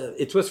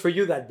 It was for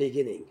you that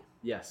beginning.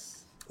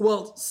 Yes.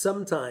 Well,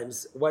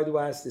 sometimes, why do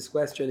I ask this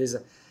question is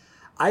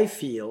I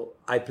feel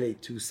I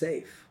played too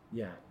safe.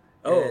 Yeah.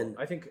 Oh, And-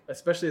 I think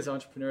especially as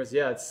entrepreneurs,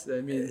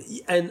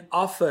 And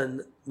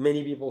often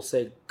many people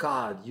say,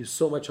 God, you're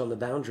so much on the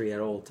boundary at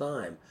all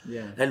time.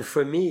 Yeah. And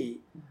for me,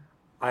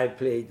 I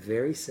played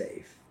very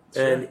safe.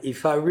 Sure. And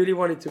if I really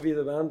wanted to be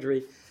the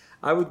boundary,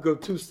 I would go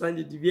 2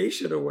 standard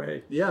deviation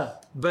away. yeah.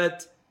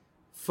 But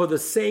for the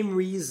same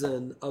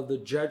reason of the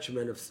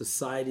judgment of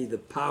society, the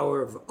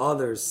power of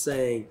others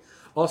saying,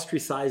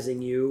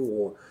 ostracizing you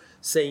or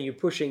saying you're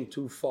pushing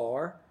too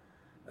far,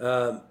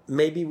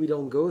 maybe we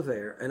don't go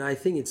there. And I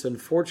think it's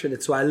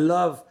unfortunate. So I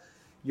love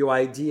your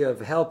idea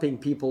of helping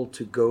people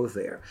to go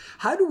there.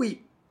 How do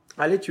we,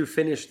 I'll let you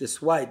finish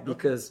this white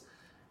because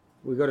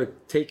we're going to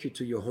take you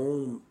to your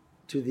home,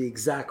 to the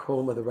exact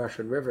home of the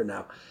Russian River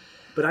now.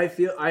 But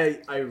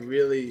I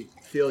really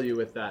feel you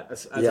with that.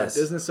 As Yes. a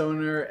business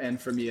owner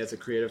and for me as a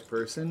creative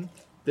person,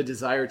 the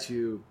desire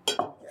to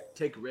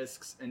take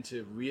risks and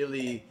to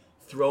really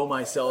throw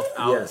myself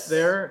out Yes.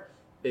 there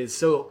is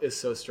so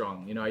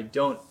strong. You know,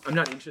 I'm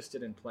not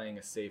interested in playing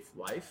a safe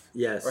life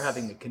Yes. or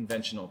having a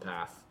conventional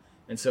path.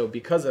 And so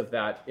because of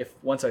that, if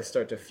once I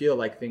start to feel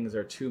like things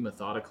are too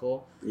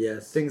methodical,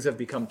 Yes. things have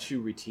become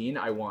too routine,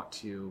 I want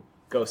to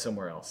go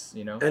somewhere else,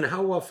 you know? And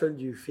how often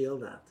do you feel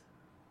that?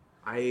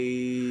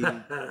 A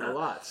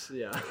lot,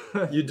 yeah.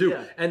 You do.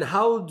 Yeah. And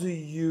how do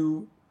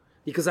you,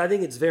 because I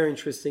think it's very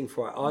interesting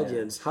for our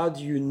audience, how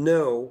do you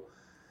know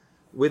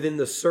within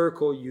the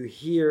circle you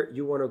hear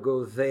you want to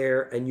go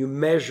there and you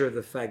measure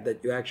the fact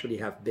that you actually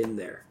have been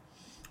there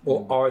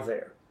or are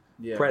there,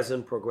 Yeah.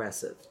 present,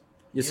 progressive?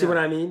 You see Yeah. what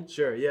I mean?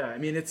 Sure, yeah. I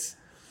mean, it's,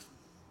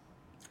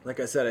 like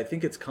I said, I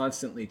think it's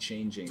constantly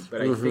changing,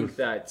 but Mm-hmm. I think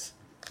that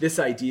this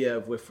idea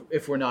of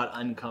if we're not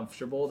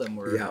uncomfortable, then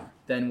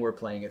Yeah. we're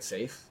playing it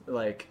safe.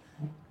 Like,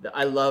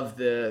 I love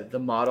the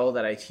model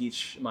that I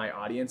teach my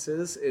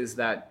audiences is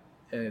that,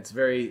 and it's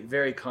very,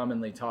 very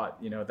commonly taught,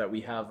 you know, that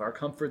we have our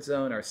comfort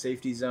zone, our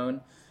safety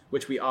zone,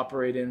 which we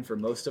operate in for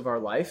most of our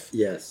life.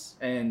 Yes.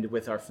 And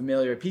with our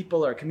familiar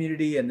people, our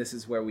community, and this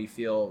is where we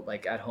feel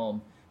like at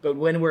home. But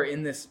when we're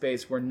in this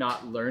space, we're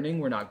not learning,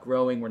 we're not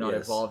growing, we're not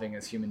Yes. evolving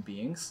as human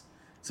beings.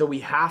 So we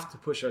have to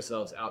push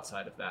ourselves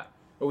outside of that,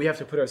 or we have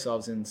to put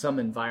ourselves in some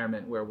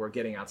environment where we're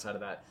getting outside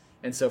of that.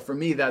 And so for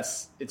me,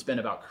 it's been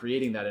about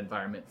creating that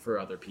environment for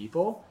other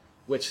people,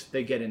 which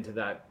they get into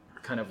that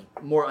kind of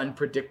more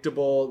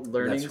unpredictable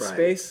learning That's right.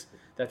 space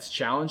that's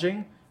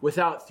challenging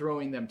without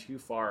throwing them too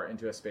far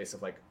into a space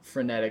of like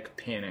frenetic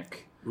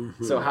panic.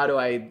 So how do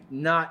I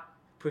not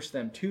push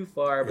them too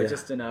far, but Yeah.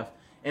 just enough?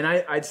 And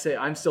I'd say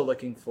I'm still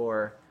looking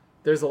for,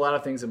 there's a lot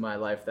of things in my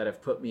life that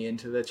have put me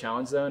into the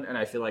challenge zone. And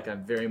I feel like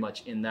I'm very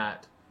much in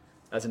that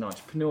as an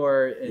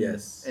entrepreneur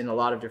Yes. in a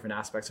lot of different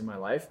aspects of my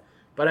life.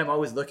 But I'm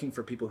always looking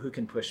for people who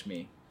can push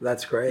me,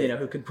 That's great. you know,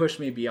 who can push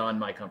me beyond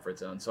my comfort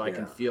zone. So I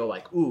can Yeah. feel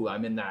like, ooh,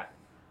 I'm in that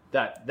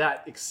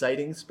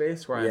exciting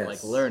space where I'm Yes.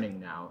 like learning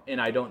now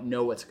and I don't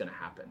know what's going to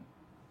happen.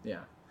 Yeah.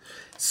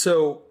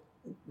 So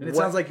And it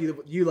what- sounds like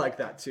you like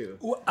that too.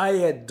 I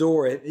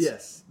adore it.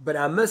 Yes. But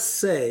I must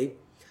say,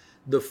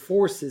 the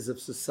forces of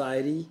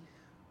society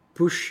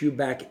push you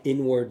back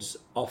inwards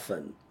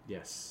often.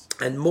 Yes.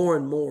 And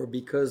more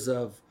because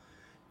of,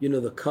 you know,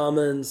 the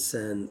comments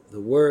and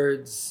the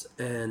words.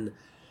 And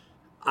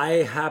I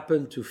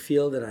happen to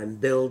feel that I'm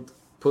built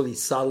pretty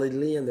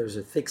solidly and there's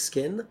a thick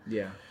skin.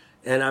 Yeah.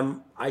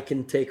 And I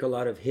can take a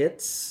lot of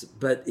hits.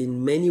 But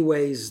in many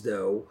ways,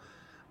 though,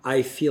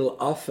 I feel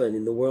often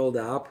in the world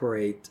I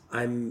operate,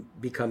 I'm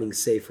becoming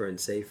safer and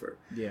safer.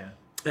 Yeah.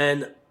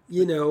 And,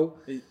 you know,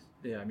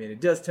 Yeah, I mean, it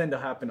does tend to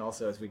happen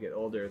also as we get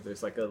older.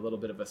 There's like a little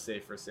bit of a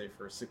safer,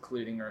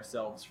 secluding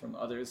ourselves from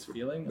others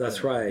feeling.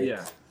 That's right.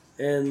 Yeah.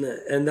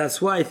 and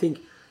that's why I think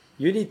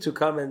you need to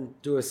come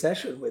and do a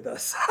session with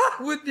us.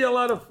 It would be a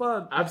lot of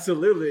fun.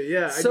 Absolutely.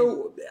 Yeah.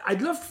 So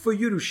I'd love for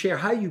you to share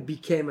how you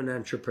became an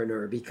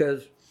entrepreneur,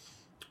 because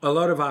a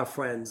lot of our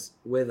friends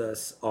with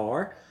us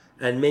are,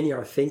 and many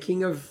are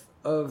thinking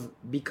of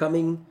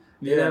becoming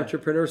an Yeah.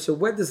 entrepreneur. So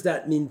what does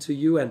that mean to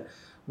you, and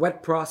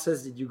what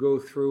process did you go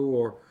through,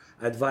 or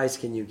advice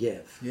can you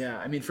give? Yeah,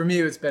 I mean, for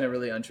me, it's been a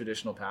really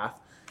untraditional path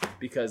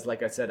because,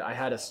 like I said, I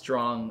had a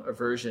strong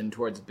aversion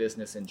towards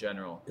business in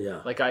general.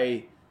 Yeah. Like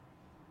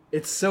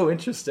it's so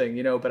interesting,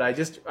 you know, but I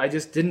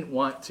just didn't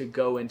want to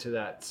go into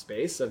that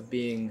space of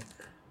being,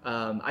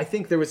 I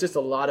think there was just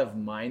a lot of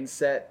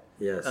mindset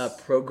Yes.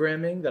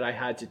 programming that I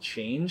had to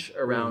change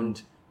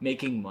around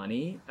making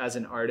money as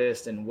an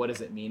artist and what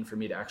does it mean for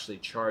me to actually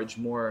charge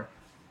more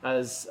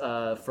as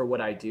for what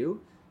I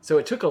do. So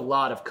it took a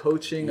lot of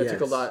coaching. It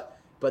took a Yes. lot.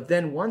 But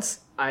then once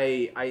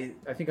I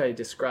think I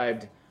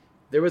described,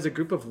 there was a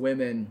group of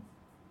women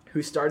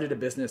who started a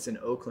business in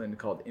Oakland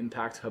called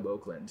Impact Hub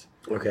Oakland.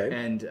 Okay.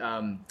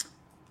 And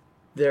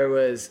there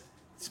was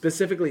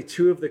specifically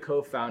two of the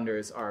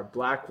co-founders are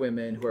Black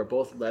women who are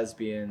both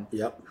lesbian,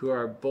 Yep. who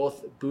are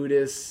both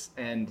Buddhists,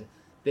 and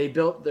they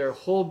built their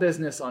whole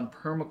business on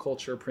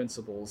permaculture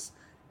principles.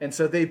 And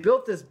so they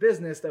built this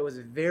business that was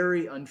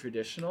very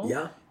untraditional,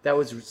 Yeah. that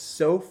was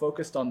so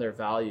focused on their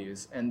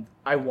values. And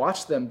I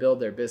watched them build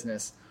their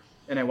business,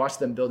 and I watched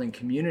them building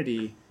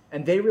community,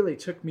 and they really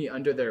took me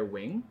under their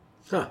wing.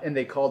 Huh. And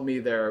they called me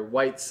their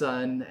white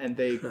son, and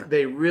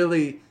they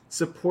really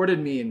supported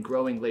me in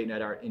growing Late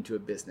Night Art into a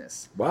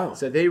business. Wow.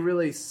 So they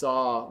really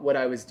saw what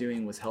I was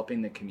doing was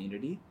helping the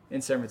community in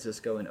San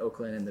Francisco and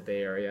Oakland and the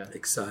Bay Area.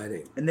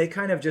 Exciting. And they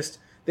kind of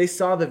they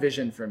saw the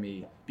vision for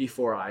me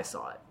before I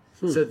saw it.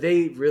 So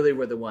they really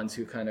were the ones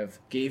who kind of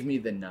gave me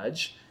the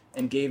nudge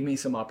and gave me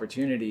some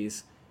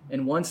opportunities.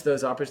 And once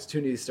those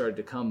opportunities started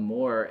to come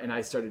more, and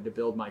I started to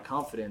build my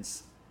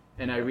confidence,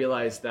 and I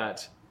realized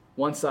that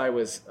once I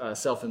was a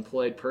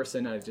self-employed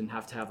person, I didn't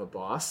have to have a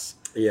boss.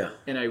 Yeah.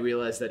 And I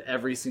realized that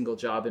every single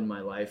job in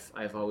my life,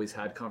 I've always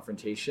had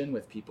confrontation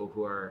with people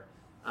who are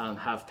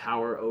have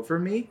power over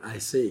me. I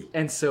see.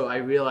 And so I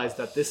realized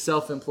that this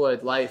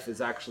self-employed life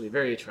is actually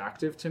very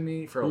attractive to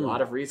me for a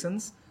lot of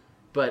reasons.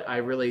 But I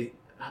really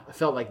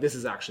felt like this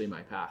is actually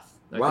my path.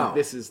 I Wow.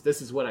 think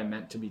this is what I'm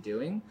meant to be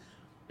doing.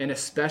 And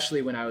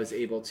especially when I was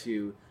able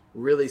to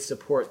really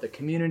support the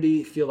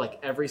community, feel like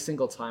every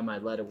single time I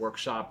led a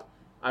workshop,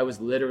 I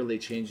was literally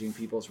changing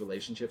people's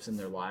relationships in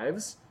their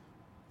lives.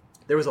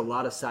 There was a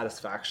lot of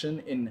satisfaction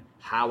in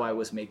how I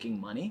was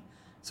making money.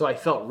 So I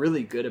felt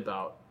really good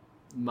about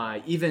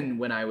even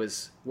when I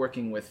was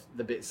working with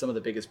some of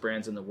the biggest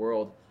brands in the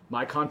world,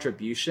 my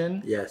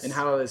contribution Yes. and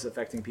how I was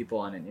affecting people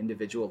on an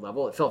individual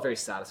level, it felt very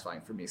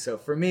satisfying for me. So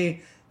for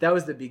me, that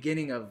was the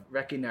beginning of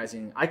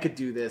recognizing I could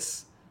do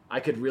this. I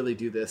could really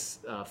do this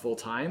full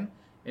time.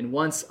 And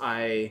once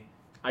I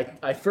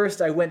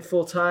first went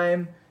full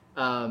time,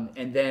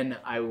 and then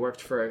I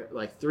worked for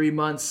like 3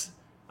 months.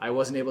 I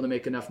wasn't able to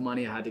make enough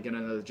money. I had to get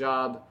another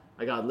job.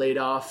 I got laid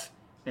off,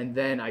 and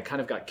then I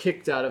kind of got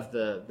kicked out of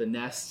the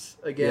nest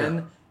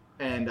again.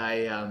 Yeah. And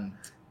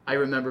I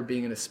remember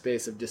being in a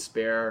space of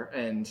despair,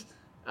 and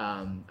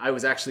I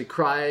was actually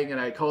crying. And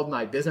I called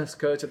my business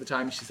coach at the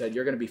time. She said,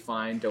 "You're going to be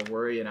fine. Don't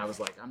worry." And I was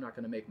like, "I'm not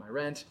going to make my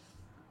rent."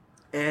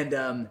 And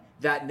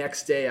that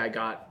next day, I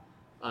got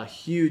a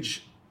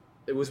huge.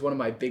 It was one of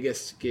my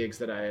biggest gigs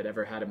that I had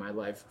ever had in my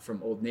life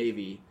from Old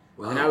Navy.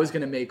 Wow. And I was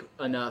going to make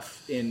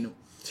enough in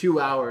 2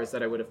 hours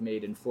that I would have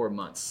made in 4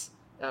 months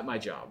at my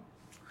job.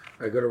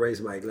 I got to raise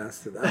my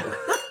glass to that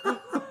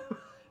one.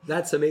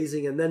 That's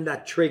amazing. And then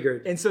that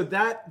triggered. And so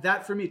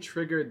that for me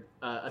triggered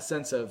a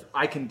sense of,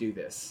 I can do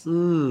this.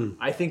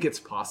 I think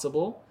it's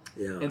possible.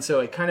 Yeah. And so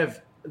it kind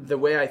of, the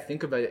way I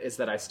think of it is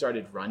that I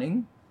started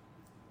running,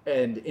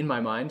 and in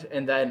my mind,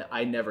 and then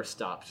I never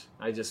stopped.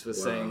 I just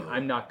was saying,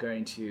 I'm not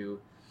going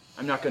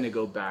to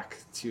go back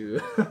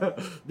to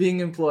being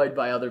employed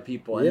by other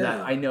people. And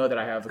that I know that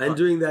I have and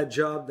doing that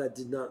job that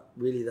did not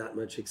really that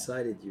much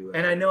excited you.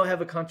 And I know I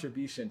have a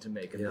contribution to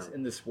make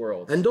in this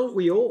world. And don't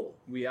we all?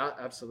 We are,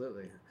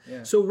 absolutely.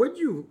 Yeah. So where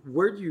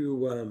do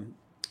you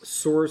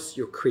source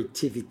your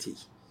creativity?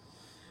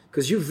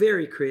 Because you're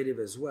very creative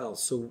as well.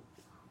 So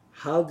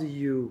how do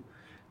you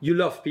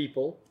love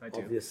people, I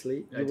do.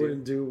 Obviously. I You do.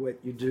 wouldn't do what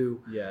you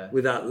do Yeah.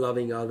 without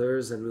loving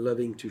others and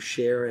loving to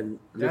share and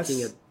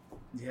looking at.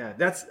 Yeah,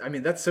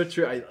 that's so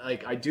true.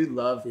 I do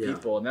love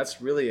people, and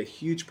that's really a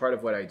huge part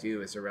of what I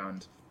do is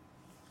around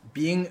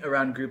being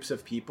around groups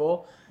of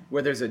people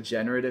where there's a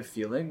generative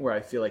feeling, where I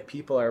feel like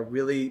people are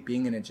really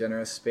being in a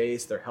generous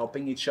space. They're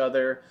helping each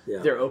other. Yeah.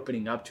 They're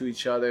opening up to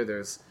each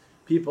other.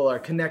 People are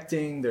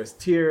connecting. There's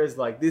tears,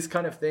 like these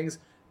kind of things.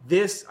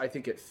 This, I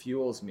think it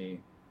fuels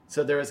me.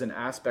 So there is an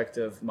aspect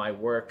of my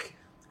work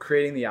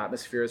creating the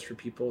atmospheres for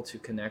people to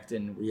connect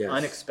in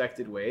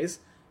unexpected ways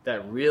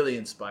that really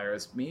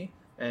inspires me.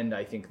 And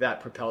I think that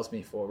propels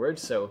me forward.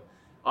 So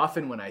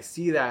often when I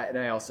see that, and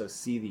I also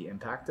see the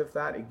impact of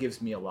that, it gives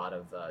me a lot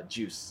of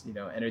juice,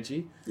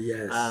 energy.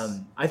 Yes.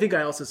 I think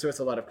I also source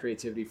a lot of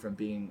creativity from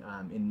being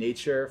in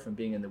nature, from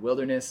being in the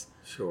wilderness.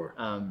 Sure.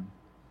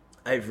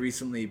 I've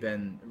recently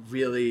been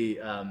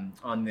really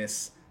on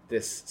this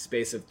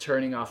space of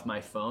turning off my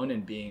phone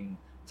and being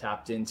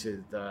tapped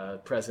into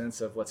the presence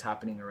of what's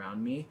happening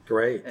around me.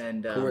 Great.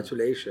 And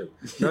congratulations.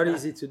 Not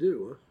easy to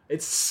do. Huh?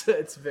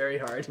 It's very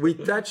hard. We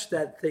touch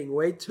that thing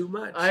way too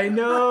much. I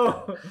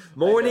know.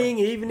 Morning,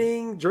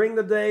 evening, during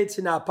the day, it's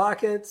in our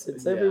pockets.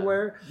 It's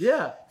everywhere.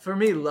 Yeah. For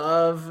me,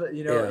 love,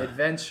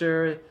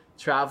 adventure,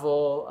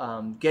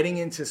 travel, getting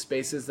into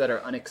spaces that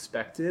are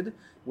unexpected,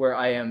 where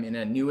I am in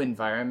a new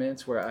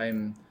environment, where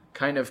I'm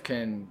kind of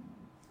can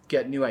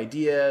get new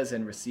ideas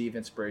and receive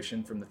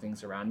inspiration from the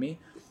things around me.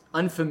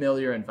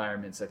 Unfamiliar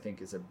environments, I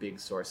think, is a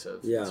big source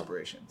of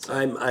inspiration. So,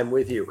 I'm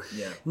with you.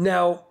 Yeah.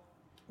 Now,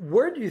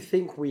 where do you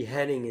think we're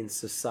heading in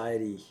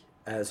society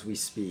as we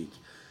speak?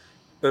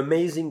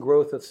 Amazing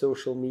growth of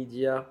social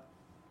media,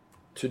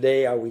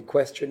 Today, are we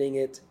questioning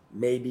it?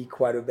 Maybe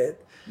quite a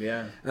bit.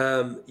 Yeah.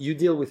 You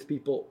deal with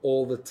people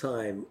all the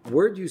time.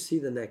 Where do you see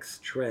the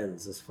next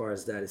trends as far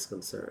as that is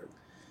concerned?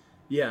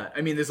 Yeah,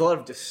 I mean, there's a lot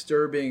of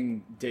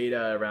disturbing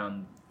data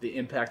around the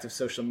impact of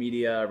social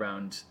media,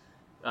 around,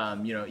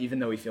 even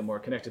though we feel more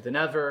connected than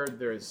ever,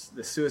 there's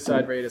the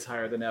suicide rate is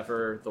higher than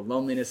ever, the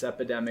loneliness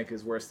epidemic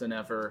is worse than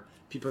ever,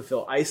 people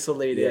feel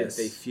isolated, Yes.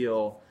 they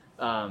feel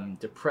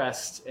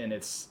depressed, and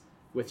it's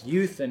with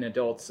youth and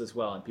adults as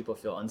well, and people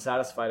feel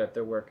unsatisfied at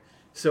their work.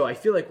 So I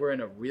feel like we're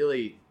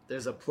in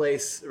there's a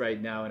place right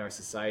now in our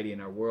society, in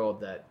our world,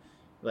 that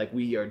like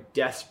we are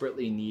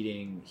desperately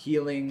needing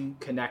healing,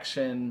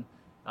 connection,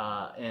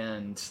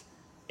 and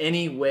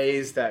any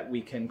ways that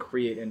we can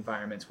create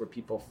environments where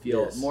people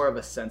feel Yes. more of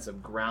a sense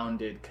of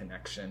grounded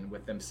connection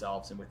with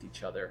themselves and with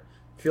each other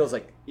feels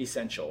like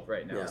essential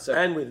right now. Yeah. So,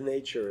 And with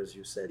nature, as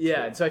you said. yeah,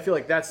 too. and so I feel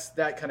like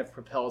that kind of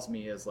propels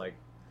me as like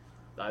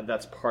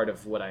that's part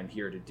of what I'm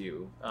here to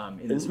do.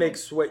 It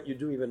makes what you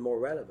do even more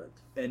relevant.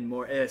 and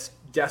it's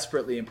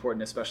desperately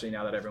important, especially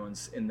now that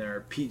everyone's in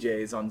their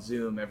PJs on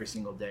Zoom every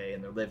single day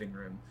in their living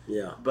room.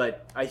 Yeah.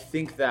 But I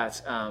think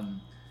that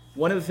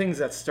one of the things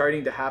that's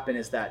starting to happen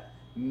is that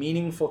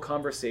meaningful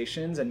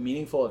conversations and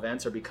meaningful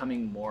events are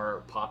becoming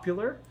more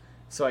popular.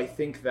 So I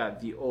think that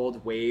the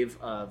old wave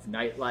of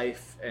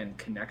nightlife and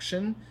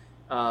connection,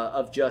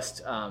 of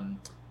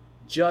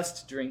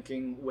just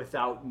drinking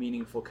without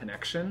meaningful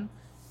connection,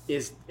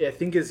 is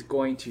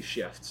going to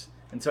shift.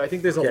 And so I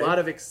think there's Okay. a lot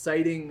of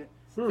exciting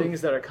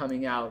things that are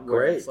coming out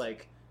where Great. it's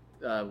like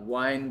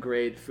wine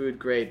great, food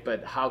great,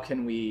 but how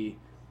can we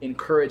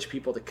encourage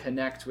people to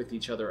connect with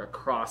each other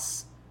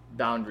across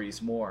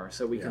boundaries more,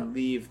 so we can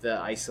leave the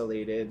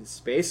isolated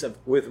space of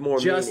With more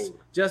meaning.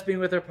 just being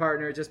with our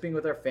partner, just being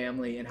with our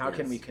family, and how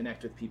can Yes. we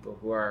connect with people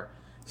who are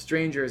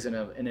strangers in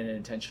an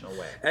intentional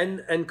way,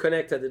 And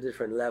connect at a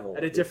different level.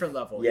 at a different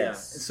level.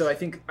 Yes. Yeah. And so I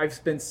think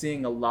I've been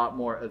seeing a lot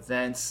more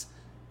events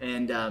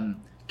and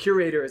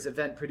curators,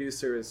 event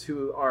producers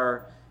who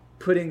are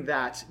putting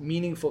that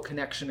meaningful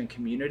connection and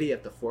community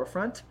at the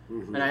forefront.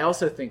 Mm-hmm. And I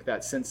also think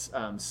that since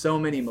so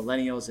many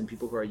millennials and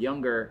people who are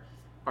younger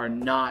are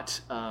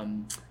not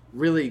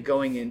really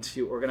going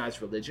into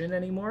organized religion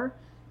anymore,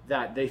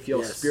 that they feel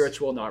Yes.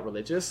 spiritual, not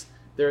religious,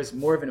 there's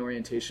more of an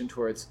orientation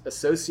towards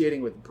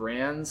associating with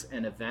brands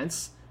and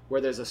events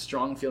where there's a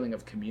strong feeling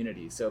of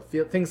community. So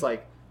things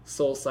like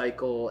Soul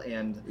Cycle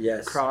and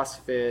Yes.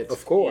 CrossFit,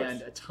 Of course.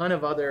 and a ton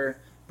of other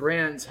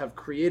brands have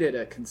created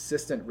a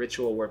consistent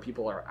ritual where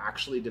people are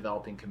actually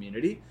developing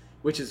community,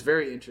 which is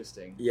very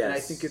interesting. Yes. And I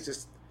think it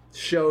just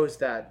shows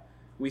that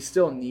we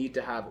still need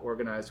to have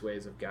organized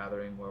ways of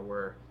gathering where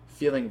we're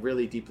feeling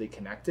really deeply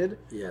connected.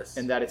 Yes.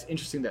 And that it's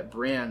interesting that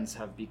brands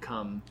have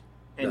become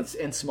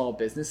and small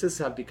businesses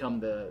have become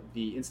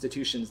the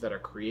institutions that are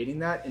creating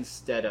that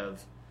instead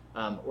of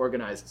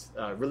organized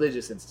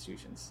religious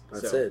institutions.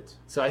 That's it.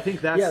 So I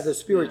think that's The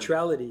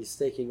spirituality is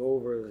taking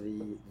over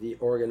the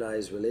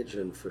organized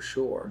religion for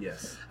sure.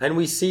 Yes. And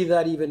we see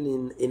that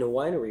even in a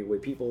winery where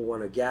people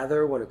want to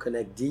gather, want to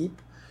connect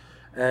deep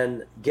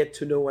and get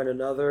to know one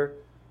another.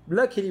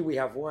 Luckily, we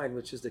have wine,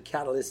 which is the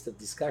catalyst of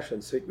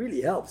discussion, so it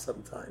really helps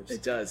sometimes.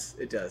 It does.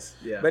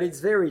 Yeah. But it's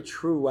very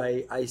true.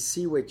 I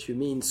see what you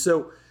mean.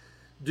 So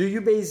do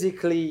you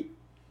basically,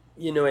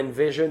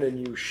 envision a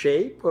new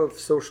shape of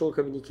social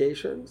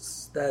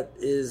communications that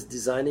is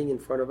designing in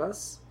front of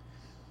us?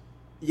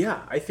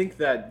 Yeah, I think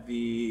that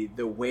the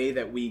way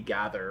that we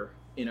gather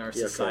in our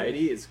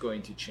society is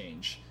going to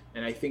change.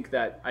 And I think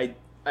that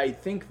I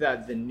think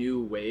that the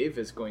new wave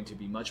is going to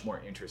be much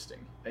more interesting.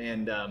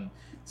 And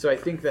so I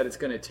think that it's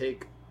going to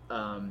take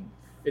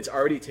it's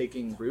already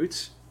taking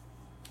roots,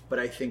 but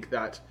I think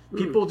that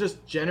people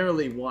just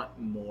generally want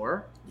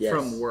more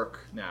from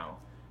work now.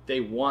 They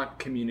want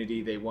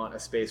community. They want a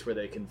space where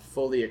they can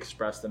fully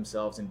express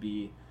themselves and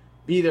be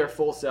their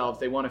full selves.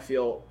 They want to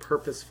feel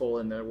purposeful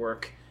in their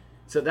work.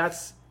 So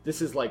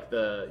this is like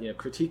the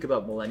critique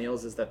about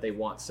millennials is that they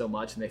want so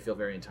much and they feel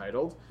very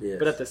entitled. Yes.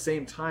 But at the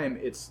same time,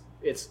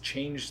 it's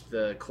changed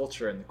the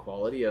culture and the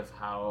quality of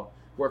how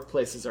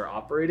workplaces are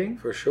operating.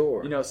 For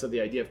sure. So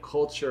the idea of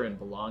culture and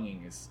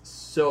belonging is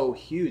so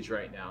huge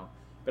right now.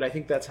 But I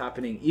think that's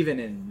happening even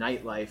in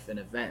nightlife and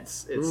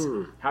events. It's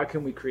how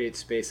can we create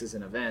spaces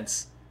and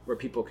events where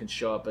people can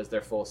show up as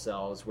their full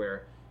selves,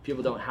 where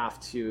people don't have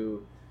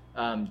to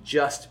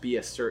just be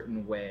a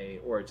certain way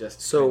or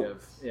just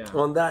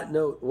On that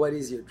note, what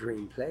is your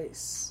dream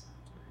place?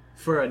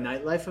 For a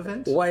nightlife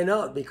event? Why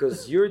not?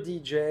 Because you're a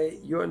DJ,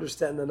 you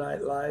understand the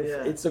nightlife.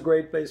 Yeah. It's a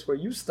great place where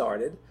you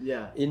started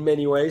Yeah. in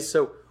many ways.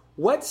 So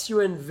what's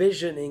your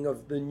envisioning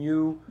of the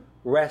new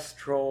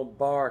restaurant,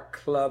 bar,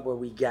 club where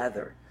we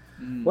gather?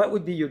 What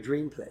would be your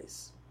dream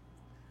place?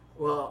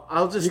 Well,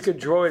 You could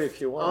draw it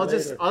if you want.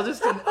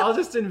 I'll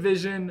just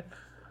envision,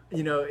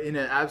 in an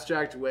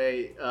abstract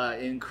way,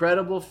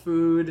 incredible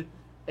food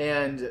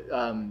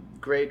and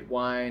great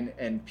wine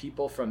and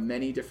people from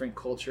many different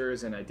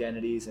cultures and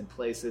identities and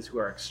places who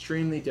are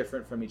extremely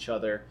different from each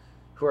other,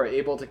 who are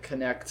able to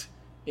connect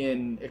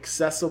in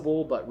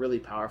accessible but really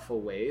powerful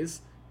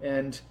ways.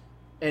 And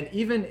And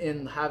even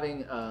in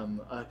having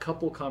a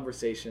couple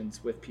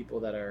conversations with people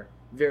that are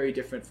very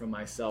different from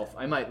myself,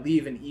 I might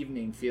leave an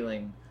evening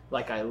feeling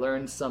like I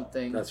learned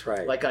something. That's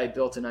right. Like I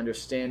built an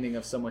understanding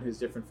of someone who's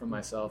different from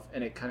myself,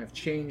 and it kind of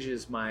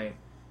changes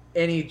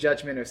any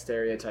judgment or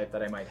stereotype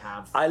that I might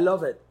have. I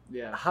love it.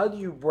 Yeah. How do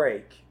you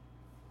break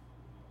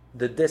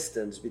the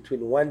distance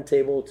between one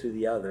table to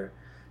the other,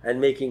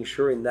 and making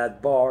sure in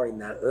that bar, in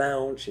that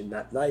lounge, in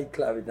that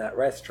nightclub, in that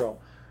restaurant,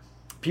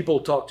 people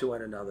talk to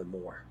one another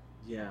more?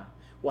 Yeah.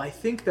 Well, I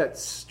think that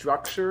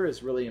structure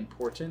is really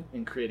important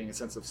in creating a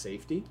sense of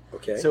safety.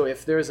 Okay. So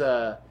if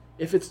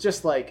it's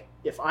just like,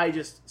 if I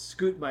just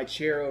scoot my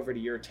chair over to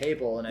your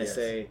table and I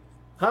say,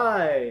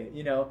 hi,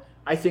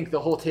 I think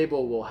the whole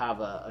table will have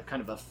a kind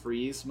of a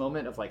freeze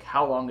moment of like,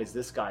 how long is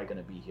this guy going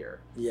to be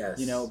here?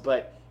 Yes.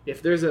 But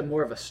if there's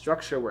more of a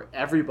structure where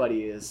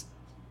everybody is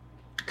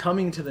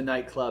coming to the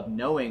nightclub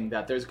knowing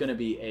that there's going to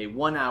be a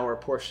 1 hour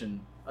portion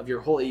of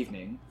your whole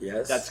evening,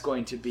 that's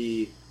going to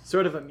be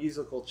sort of a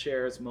musical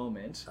chairs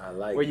moment,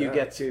 where you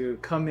get to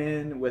come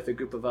in with a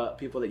group of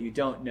people that you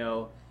don't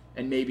know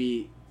and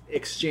maybe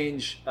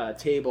exchange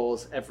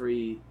tables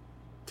every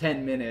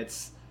 10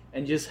 minutes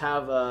and just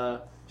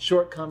have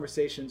short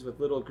conversations with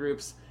little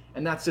groups,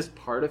 and that's just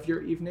part of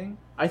your evening.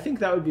 I think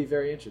that would be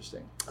very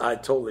interesting. I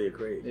totally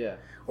agree. Yeah.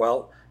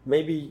 Well,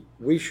 maybe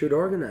we should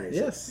organize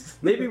Yes.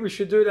 it. Maybe we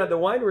should do it at the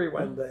winery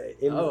one day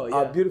in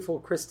our beautiful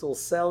crystal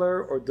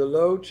cellar or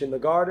Deloach in the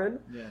garden.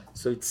 Yeah.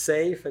 So it's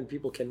safe and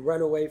people can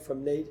run away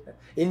from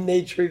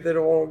nature if they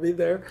don't want to be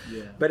there.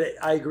 Yeah. But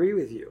I agree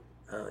with you.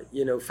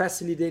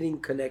 Facilitating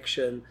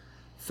connection,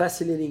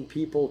 facilitating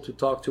people to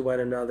talk to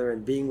one another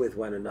and being with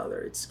one another,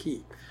 it's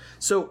key.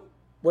 So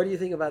what do you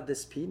think about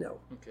this Pinot?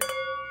 Okay.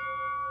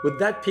 Would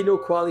that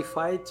Pinot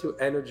qualify to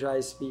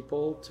energize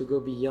people to go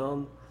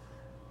beyond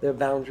their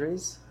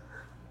boundaries?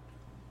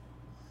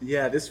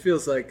 Yeah, this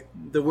feels like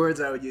the words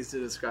I would use to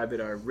describe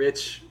it are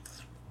rich.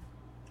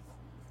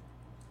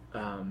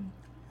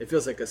 It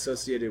feels like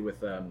associated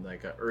with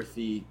like a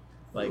earthy,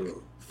 like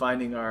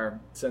finding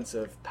our sense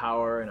of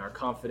power and our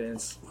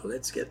confidence. Well,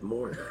 let's get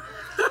more.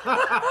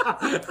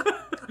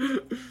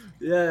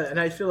 Yeah, and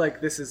I feel like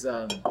this is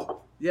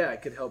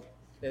it could help.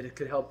 It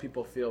could help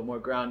people feel more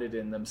grounded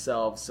in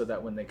themselves, so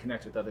that when they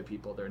connect with other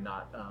people, they're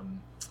not.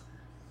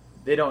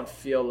 They don't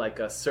feel like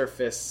a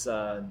surface,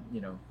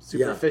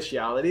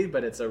 superficiality,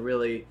 but it's a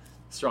really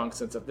strong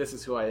sense of, this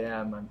is who I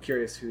am. I'm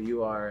curious who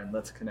you are, and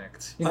let's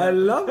connect. I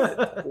love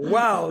it.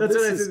 Wow, That's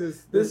what I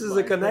this think is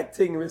a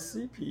connecting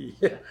recipe.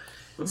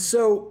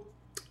 So,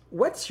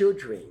 what's your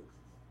dream?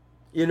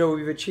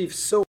 We've achieved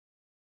so much.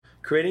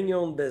 Creating your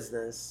own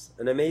business,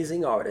 an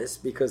amazing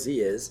artist, because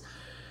he is,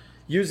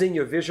 using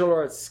your visual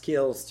arts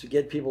skills to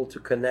get people to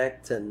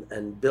connect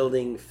and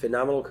building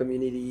phenomenal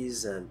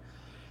communities and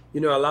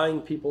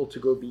allowing people to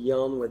go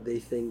beyond what they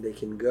think they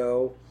can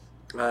go,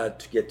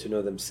 to get to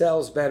know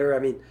themselves better. I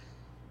mean,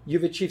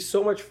 you've achieved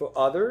so much for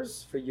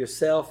others, for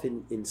yourself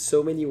in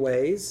so many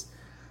ways.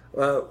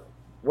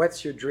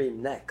 What's your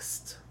dream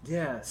next?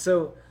 Yeah,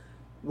 so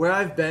where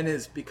I've been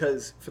is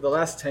because for the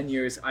last 10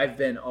 years, I've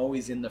been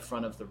always in the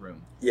front of the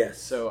room.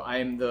 Yes. So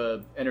I'm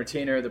the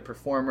entertainer, the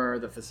performer,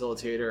 the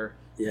facilitator,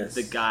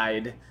 the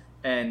guide,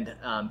 and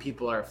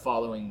people are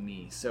following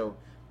me. So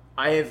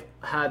I have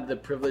had the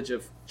privilege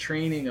of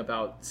training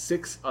about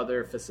 6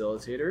 other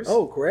facilitators.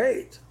 Oh,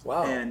 great.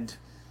 Wow.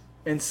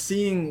 And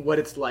seeing what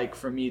it's like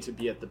for me to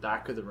be at the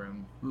back of the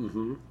room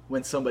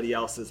when somebody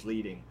else is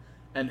leading,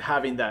 and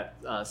having that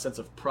sense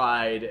of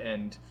pride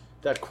and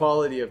that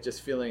quality of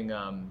just feeling,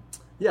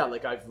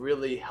 like I've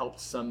really helped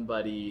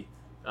somebody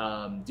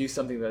do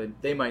something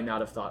that they might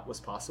not have thought was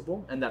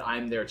possible, and that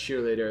I'm their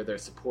cheerleader, their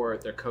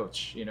support, their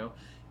coach,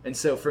 And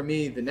so for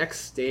me, the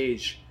next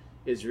stage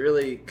is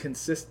really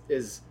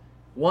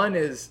one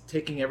is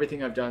taking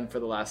everything I've done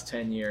for the last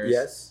 10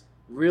 years,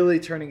 really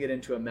turning it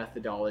into a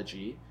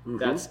methodology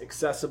that's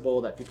accessible,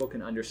 that people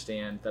can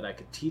understand, that I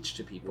could teach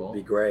to people. Would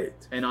be great.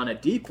 And on a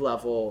deep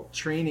level,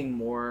 training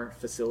more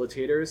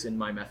facilitators in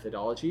my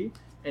methodology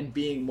and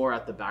being more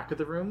at the back of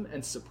the room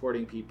and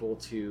supporting people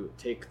to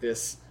take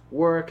this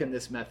work and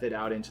this method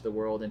out into the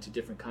world, into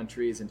different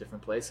countries and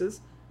different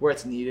places where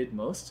it's needed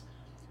most.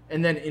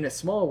 And then in a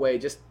small way,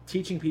 just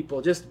teaching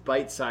people just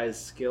bite-sized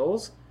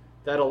skills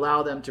that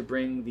allow them to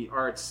bring the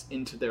arts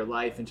into their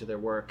life, into their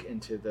work,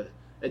 into the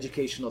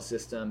educational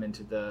system,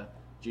 into the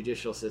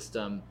judicial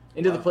system,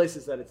 into the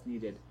places that it's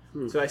needed.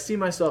 So I see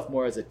myself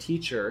more as a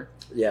teacher,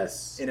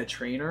 and a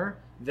trainer,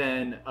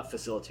 than a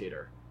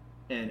facilitator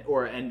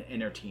or an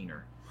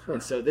entertainer.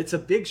 And so it's a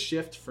big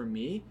shift for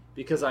me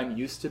because I'm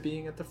used to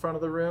being at the front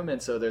of the room,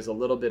 and so there's a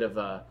little bit of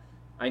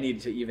I need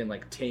to even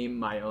tame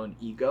my own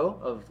ego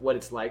of what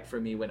it's like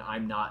for me when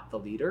I'm not the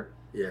leader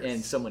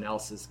and someone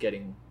else is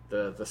getting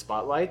the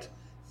spotlight.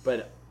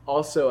 But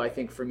also I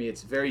think for me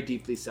it's very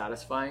deeply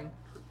satisfying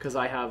because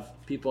I have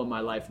people in my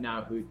life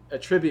now who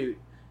attribute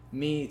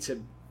me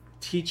to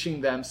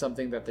teaching them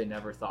something that they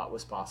never thought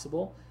was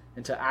possible,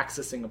 and to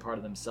accessing a part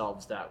of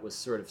themselves that was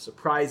sort of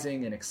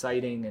surprising and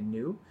exciting and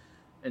new.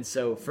 And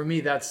so for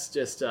me, that's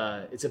just,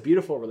 it's a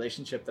beautiful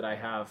relationship that I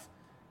have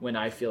when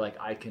I feel like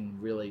I can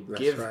really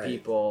That's give right.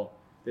 people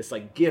this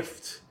like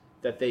gift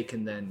that they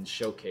can then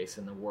showcase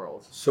in the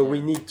world. So we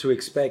need to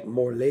expect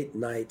more late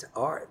night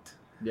art.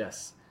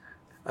 Yes,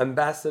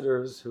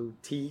 Ambassadors who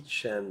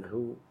teach and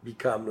who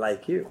become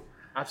like you.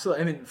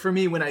 absolutely. I mean, for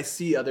me, when I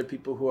see other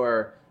people who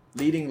are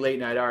leading late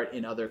night art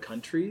in other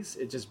countries,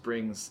 it just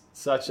brings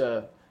such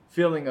a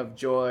feeling of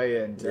joy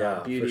and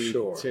beauty.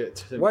 for sure.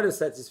 To What a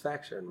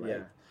satisfaction, right?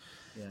 Yeah.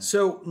 Yeah.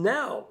 So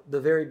now the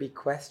very big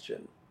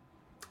question.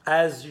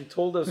 As you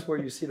told us where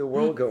you see the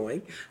world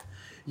going,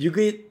 you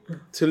get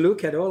to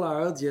look at all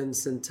our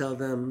audience and tell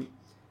them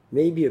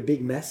maybe a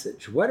big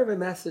message, whatever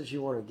message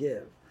you want to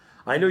give.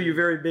 I know you're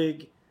very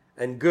big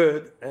and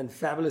good and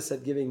fabulous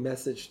at giving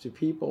message to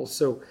people.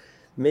 So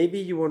maybe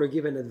you want to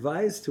give an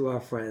advice to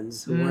our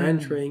friends who are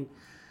entering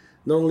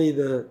not only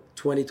the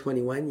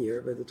 2021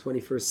 year, but the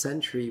 21st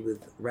century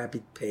with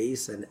rapid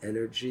pace and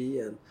energy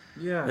and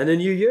a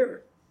new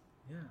year.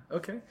 Yeah.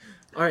 Okay.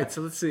 All right.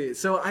 So let's see.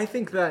 So I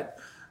think that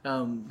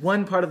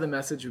one part of the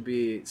message would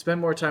be spend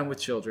more time with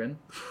children,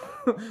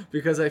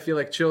 because I feel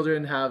like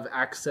children have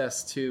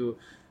access to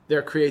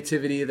their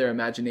creativity, their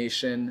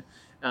imagination,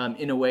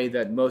 in a way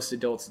that most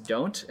adults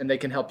don't, and they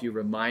can help you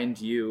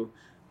remind you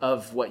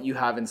of what you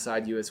have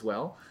inside you as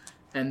well,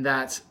 and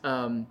that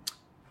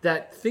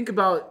think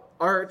about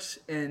art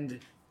and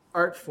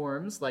art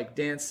forms like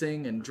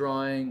dancing and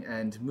drawing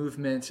and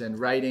movement and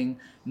writing,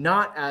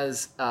 not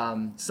as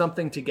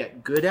something to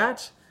get good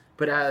at,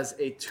 but as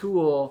a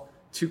tool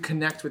to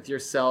connect with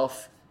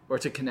yourself or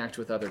to connect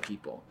with other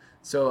people.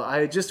 So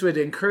I just would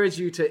encourage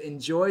you to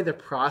enjoy the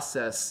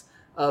process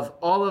of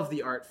all of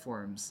the art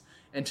forms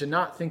and to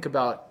not think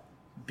about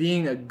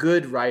being a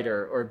good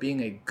writer or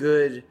being a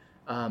good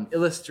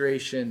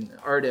illustration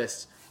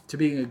artist to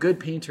being a good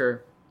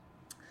painter.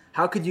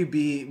 How could you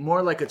be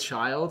more like a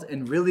child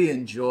and really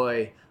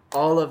enjoy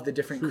all of the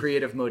different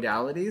creative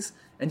modalities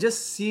and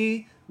just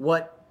see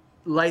what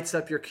lights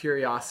up your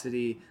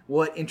curiosity,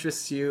 what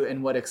interests you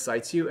and what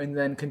excites you, and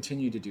then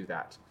continue to do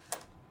that.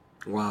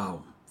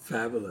 Wow,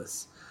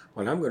 fabulous.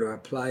 Well, I'm going to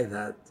apply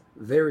that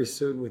very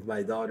soon with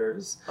my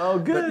daughters. Oh,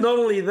 good. But not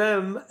only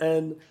them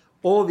and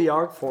all the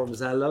art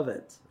forms, I love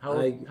it. How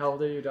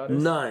old are your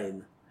daughters?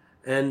 9.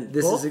 And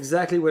this Both? is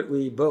exactly what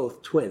we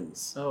both,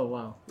 twins. Oh,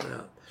 wow.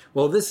 Yeah.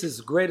 Well, this is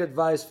great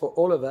advice for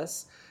all of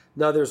us.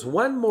 Now, there's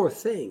one more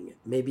thing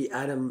maybe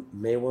Adam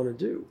may want to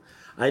do.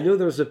 I know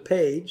there's a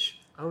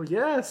page Oh,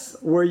 yes.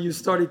 where you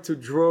started to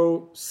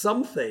draw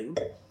something.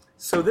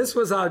 So this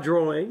was our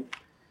drawing.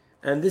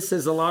 And this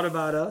says a lot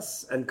about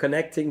us and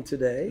connecting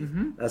today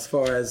as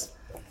far as,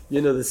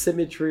 the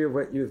symmetry of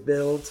what you've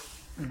built.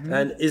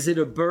 And is it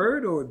a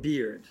bird or a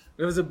beard?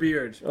 It was a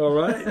beard. All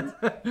right.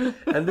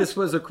 And this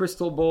was a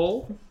crystal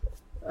bowl.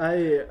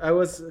 I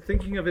was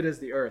thinking of it as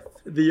the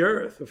earth. The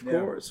earth, of Yeah,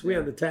 course. We're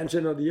on the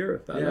tangent of the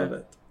earth. I Yeah. love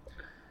it.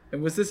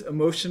 And was this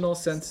emotional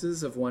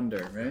senses of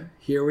wonder, right?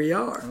 Here we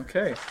are.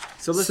 Okay.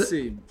 So let's So-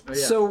 see. Oh,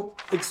 yeah. So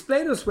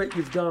explain us what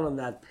you've done on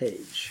that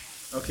page.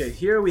 Okay,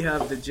 here we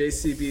have the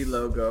JCB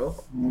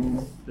logo,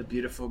 the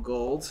beautiful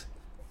gold.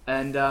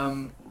 And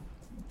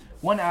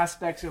one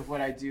aspect of what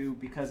I do,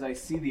 because I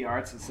see the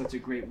arts as such a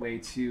great way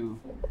to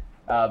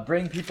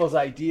bring people's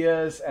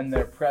ideas and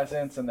their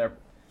presence and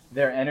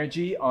their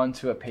energy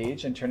onto a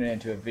page and turn it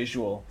into a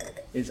visual,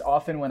 is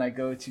often when I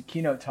go to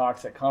keynote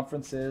talks at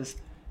conferences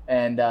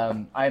and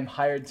I'm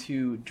hired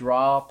to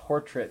draw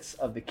portraits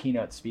of the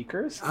keynote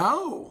speakers.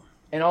 Oh.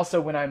 And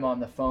also when I'm on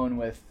the phone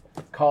with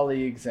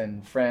colleagues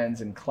and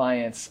friends and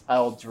clients,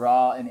 I'll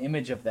draw an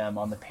image of them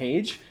on the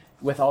page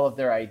with all of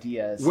their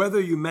ideas, Whether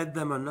you met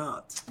them or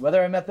not.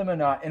 whether I met them or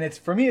not. And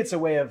for me, it's a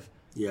way of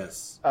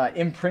Yes.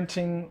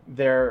 imprinting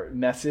their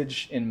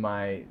message in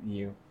my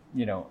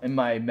in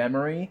my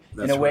memory in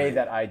That's a way right.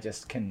 that I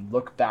just can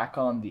look back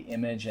on the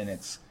image, and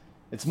it's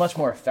much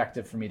more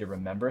effective for me to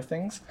remember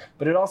things.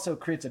 But it also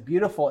creates a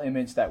beautiful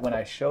image that when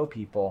I show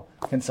people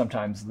can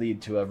sometimes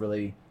lead to a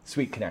really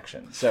sweet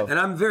connection. So And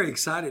I'm very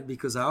excited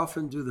because I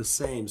often do the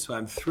same. So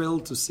I'm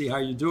thrilled to see how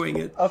you're doing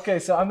it. okay,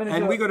 so I'm gonna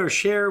And do we're going to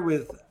share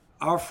with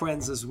our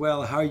friends as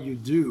well how you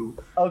do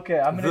I'm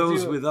gonna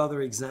those do with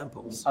other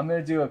examples. I'm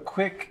gonna do a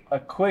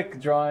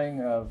quick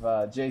drawing of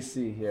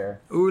JC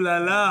here. Ooh la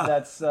la.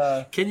 That's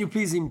Can you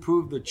please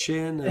improve the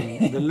chin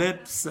and the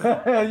lips,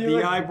 and You the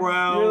look- you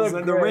eyebrows, look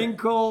and the great.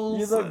 wrinkles?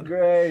 You look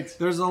great.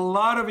 There's a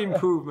lot of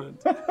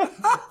improvement.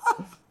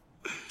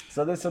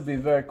 So this will be a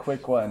very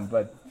quick one,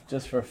 but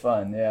just for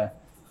fun, yeah.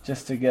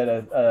 Just to get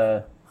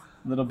a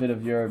little bit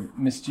of your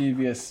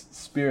mischievous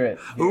spirit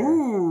here.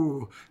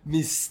 Ooh,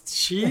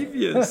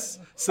 mischievous.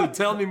 So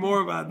tell me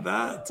more about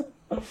that.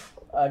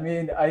 I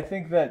mean, I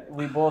think that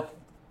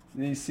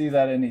we see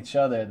that in each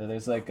other, that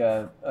there's like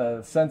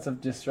a sense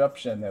of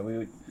disruption that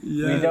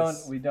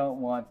Yes. we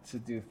don't want to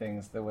do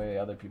things the way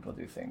other people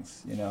do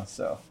things,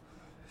 so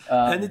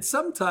And it's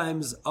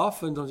sometimes,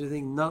 often, don't you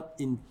think, not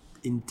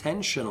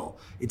intentional.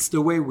 It's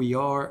the way we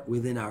are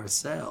within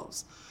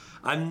ourselves.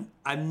 I'm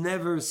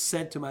never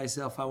said to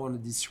myself, I want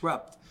to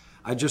disrupt.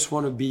 I just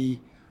want to be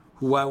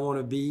who I want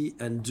to be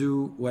and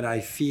do what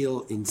I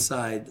feel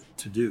inside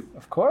to do.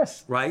 Of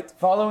course. Right?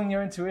 Following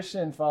your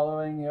intuition,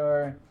 following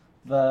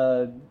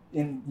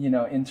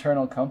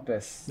internal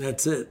compass.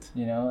 That's it.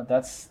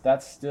 That's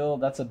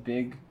a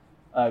big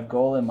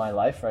goal in my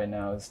life right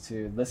now, is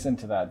to listen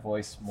to that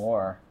voice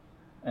more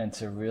and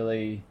to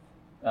really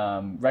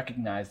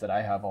recognize that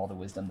I have all the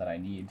wisdom that I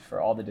need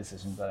for all the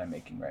decisions that I'm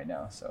making right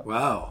now. So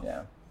wow.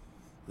 Yeah.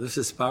 This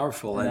is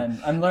powerful.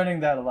 And I'm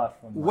learning that a lot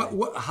from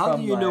how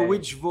do you know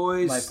which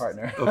voice? My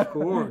partner. Of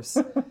course.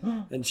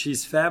 And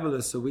she's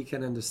fabulous, so we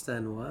can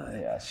understand why.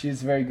 Yeah,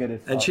 she's very good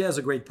at and she has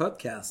a great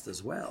podcast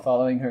as well.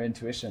 Following her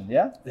intuition.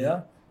 Yeah.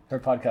 Her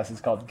podcast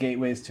is called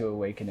Gateways to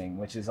Awakening,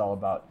 which is all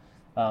about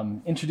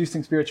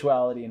introducing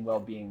spirituality and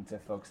well-being to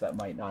folks that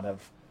might not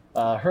have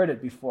heard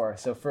it before.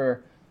 So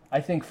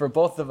I think for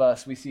both of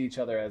us, we see each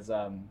other as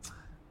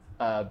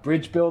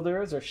bridge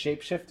builders or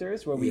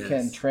shapeshifters, where we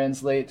can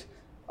translate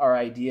our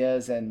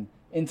ideas and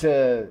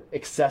into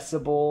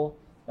accessible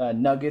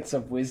nuggets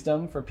of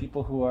wisdom for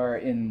people who are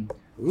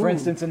for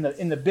instance,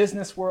 in the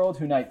business world,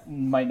 who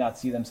might not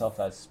see themselves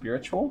as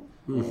spiritual.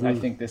 Mm-hmm. I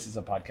think this is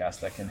a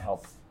podcast that can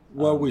help.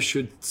 Well, we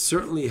should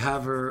certainly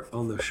have her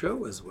on the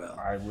show as well.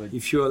 I would,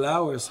 if you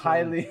allow us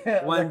highly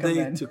one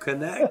day to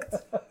connect,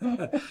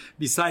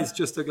 besides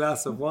just a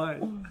glass of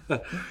wine.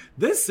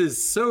 This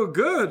is so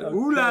good. Okay.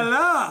 Ooh la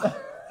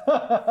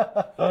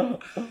la.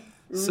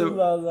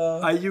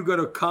 So, are you going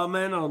to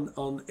comment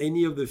on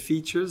any of the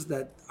features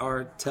that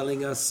are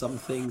telling us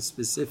something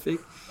specific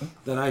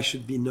that I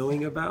should be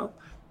knowing about?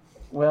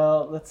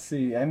 Well, let's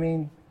see. I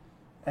mean,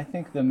 I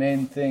think the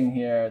main thing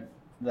here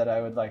that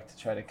I would like to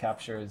try to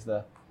capture is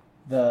the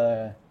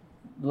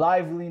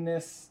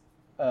liveliness,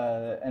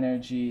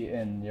 energy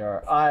in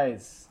your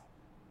eyes.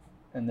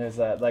 And there's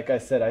like I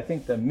said, I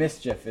think the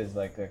mischief is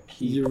like a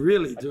key. You're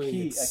really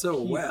doing it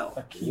so well.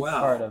 A key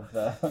part of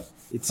the...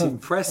 It's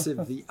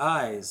impressive, the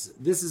eyes.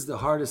 This is the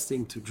hardest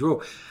thing to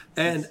draw.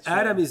 And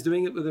Adam is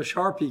doing it with a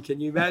Sharpie.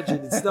 Can you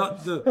imagine? It's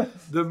not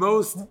the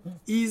most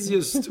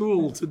easiest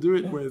tool to do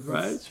it with,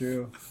 right? It's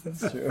true.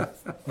 It's true.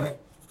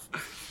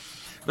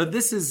 But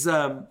this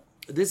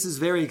is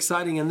very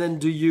exciting. And then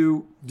do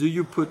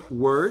you put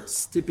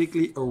words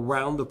typically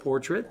around the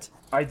portrait?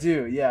 I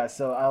do, yeah.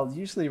 So I'll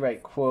usually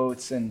write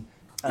quotes and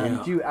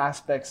do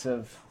aspects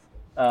of.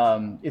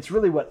 It's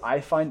really what I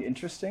find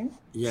interesting.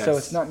 Yes. So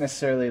it's not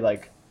necessarily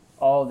like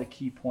all the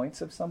key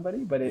points of somebody,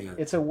 but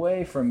it's a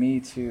way for me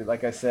to,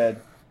 like I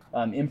said,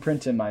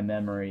 imprint in my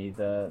memory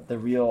the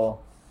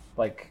real,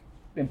 like,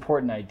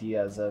 important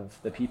ideas of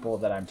the people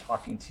that I'm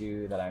talking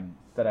to,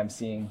 that I'm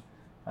seeing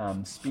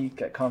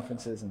speak at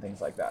conferences and things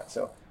like that.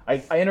 So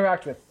I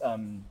interact with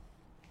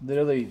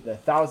literally the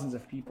thousands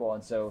of people,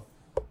 and so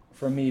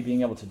for me,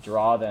 being able to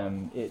draw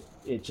them,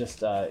 it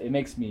just it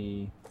makes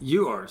me.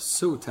 You are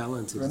so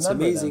talented. It's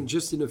amazing.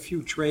 Just in a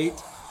few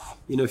traits,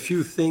 in a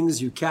few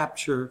things, you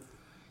capture,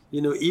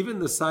 even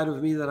the side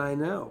of me that I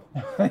know.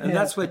 And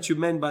that's what you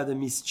meant by the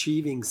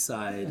mischieving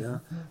side. Huh?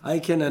 I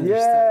can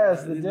understand.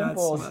 Yes, the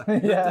dimples. The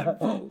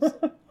dimples.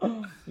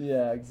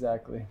 Yeah,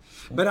 exactly.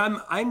 But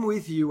I'm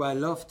with you. I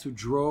love to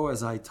draw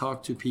as I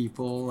talk to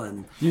people,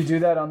 and you do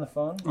that on the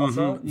phone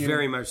also? Mm-hmm.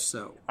 Very much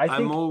so.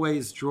 I'm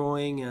always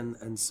drawing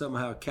and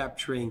somehow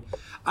capturing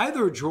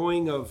either a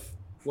drawing of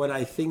what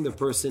I think the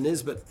person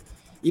is, but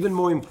even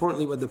more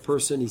importantly, what the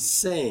person is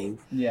saying.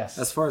 Yes.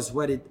 As far as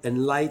what it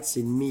enlightens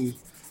in me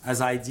as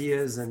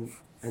ideas and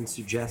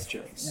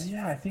suggestions.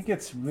 Yeah, I think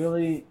it's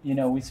really,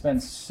 we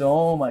spend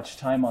so much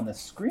time on the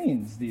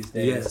screens these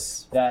days.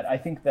 Yes. That I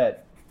think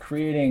that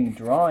creating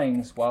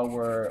drawings while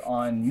we're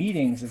on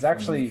meetings is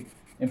actually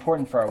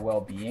important for our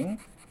well-being,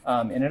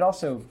 and it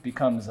also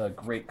becomes a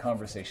great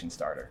conversation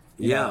starter.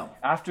 You know,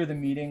 after the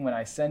meeting, when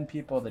I send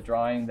people the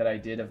drawing that I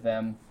did of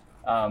them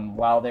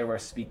while they were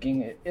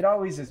speaking, it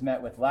always is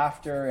met with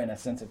laughter and a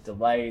sense of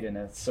delight and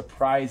a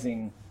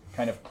surprising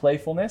kind of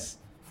playfulness,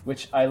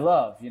 which I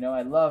love.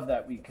 I love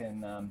that we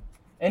can,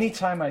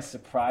 anytime I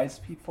surprise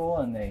people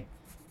and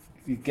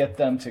you get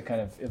them to kind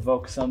of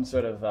evoke some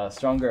sort of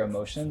stronger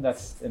emotion,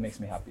 it makes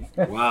me happy.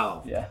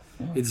 Wow. Yeah.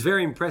 It's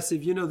very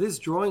impressive. This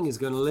drawing is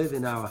going to live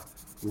in our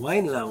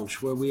wine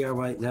lounge where we are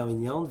right now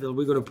in Yountville.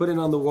 We're going to put it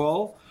on the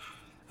wall,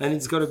 and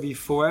it's going to be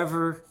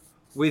forever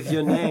with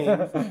your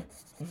name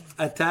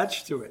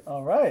attached to it.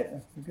 All right.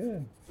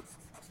 Good.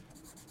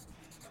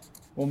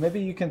 Well,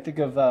 maybe you can think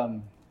of,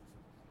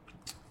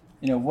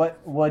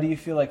 what do you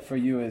feel like for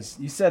you is,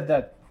 you said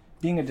that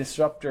being a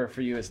disruptor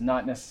for you is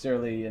not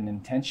necessarily an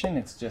intention,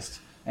 it's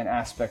just an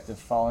aspect of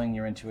following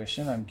your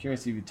intuition. I'm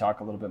curious if you could talk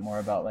a little bit more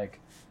about, like,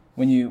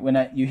 when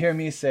you hear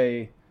me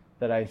say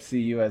that I see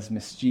you as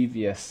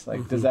mischievous,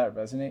 like, does that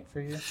resonate for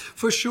you?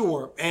 For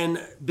sure.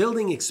 And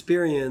building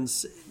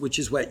experience, which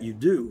is what you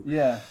do.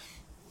 Yeah.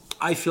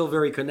 I feel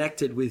very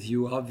connected with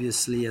you,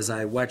 obviously, as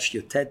I watched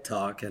your TED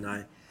Talk,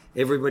 and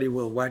everybody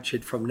will watch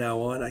it from now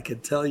on, I can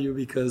tell you,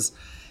 because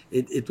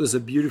it was a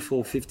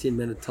beautiful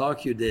 15-minute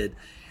talk you did.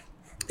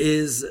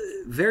 is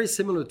very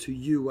similar to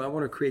you. I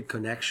want to create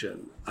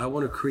connection. I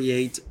want to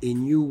create a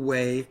new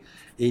way,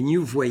 a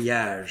new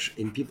voyage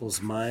in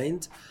people's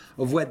mind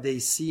of what they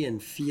see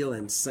and feel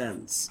and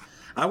sense.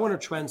 I want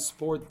to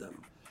transport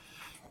them.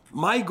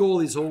 My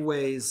goal is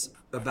always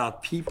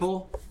about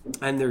people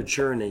and their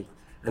journey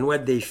and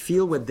what they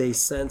feel, what they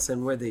sense,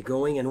 and where they're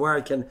going, and where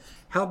I can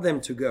help them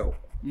to go.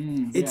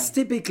 It's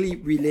typically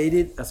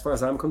related, as far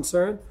as I'm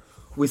concerned,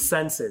 with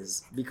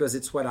senses, because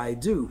it's what I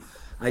do.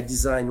 I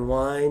design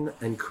wine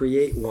and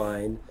create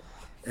wine,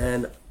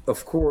 and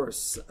of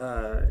course,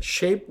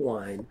 shape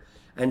wine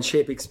and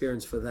shape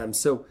experience for them.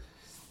 So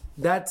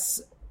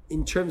that's,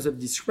 in terms of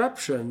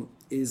disruption,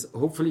 is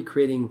hopefully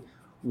creating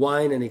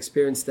wine and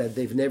experience that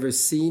they've never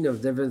seen or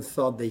never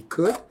thought they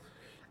could,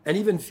 and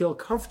even feel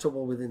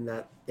comfortable within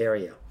that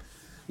area.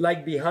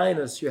 Like behind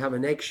us, you have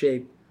an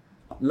egg-shaped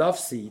love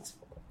seat.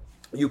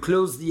 You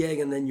close the egg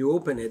and then you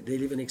open it, they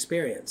live an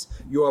experience.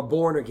 You are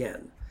born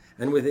again.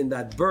 And within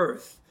that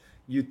birth,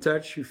 you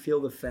touch, you feel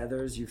the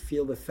feathers, you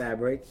feel the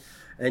fabric,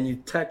 and you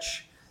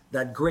touch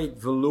that great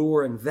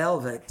velour and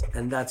velvet,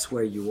 and that's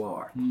where you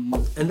are.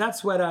 And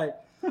that's what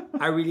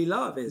I really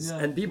love is,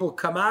 and people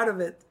come out of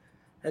it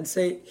and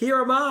say, here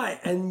am I.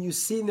 And you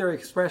see in their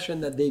expression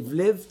that they've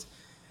lived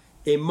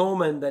a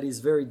moment that is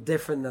very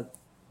different than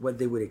what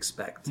they would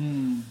expect.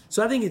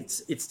 So I think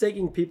it's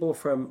taking people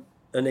from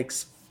an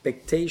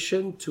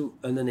expectation to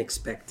an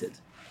unexpected.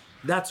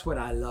 That's what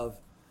I love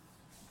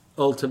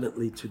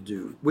ultimately to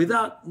do,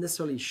 without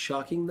necessarily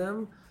shocking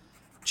them,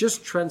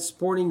 just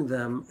transporting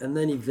them, and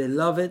then if they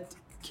love it,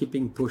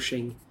 keeping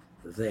pushing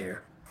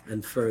there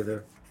and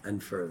further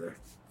and further.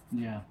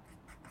 Yeah.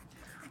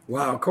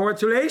 Wow,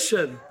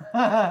 congratulations.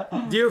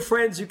 Dear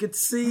friends, you could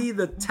see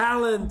the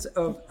talent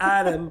of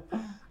Adam,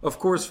 of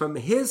course, from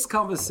his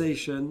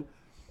conversation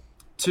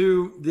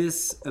to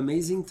this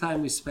amazing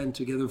time we spent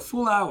together,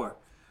 full hour.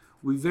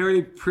 We're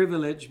very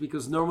privileged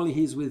because normally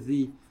he's with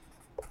the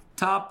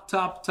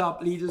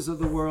top leaders of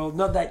the world.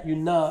 Not that you're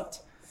not,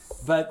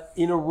 but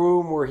in a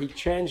room where he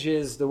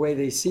changes the way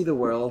they see the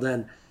world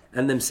and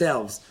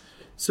themselves.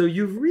 So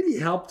you've really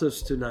helped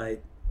us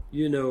tonight,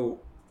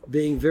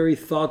 being very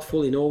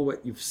thoughtful in all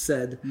what you've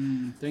said.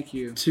 Thank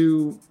you.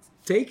 To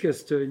take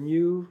us to a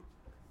new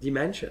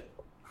dimension.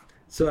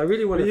 So I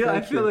really want to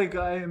thank you. I feel like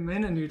I am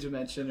in a new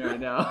dimension right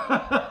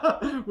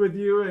now with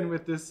you and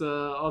with this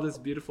all this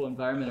beautiful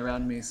environment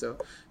around me. So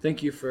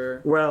thank you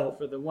for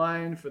the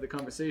wine, for the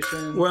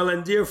conversation. Well,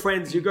 and dear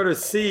friends, you got to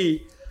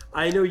see.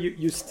 I know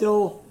you're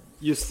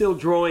still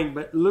drawing,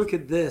 but look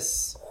at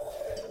this.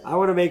 I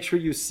want to make sure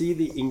you see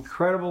the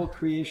incredible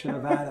creation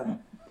of Adam.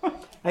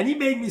 And he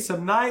made me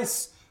some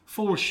nice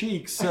full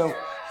cheeks, so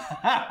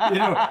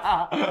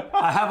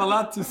I have a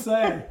lot to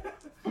say.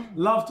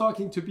 Love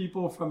talking to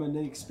people from an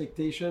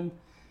expectation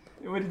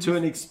to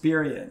an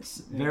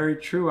experience. Yeah. Very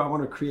true. I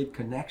want to create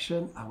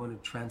connection. I want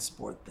to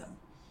transport them.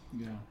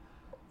 Yeah.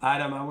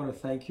 Adam, I want to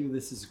thank you.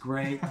 This is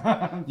great.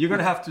 You're going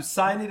to have to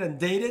sign it and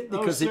date it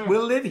because it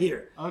will live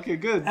here. Okay,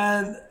 good.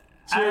 And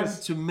Adam,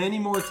 to many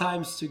more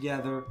times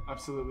together.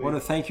 Absolutely. I want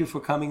to thank you for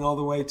coming all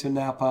the way to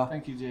Napa.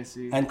 Thank you,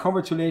 JC. And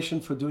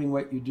congratulations for doing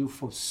what you do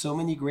for so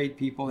many great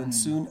people and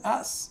soon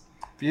us.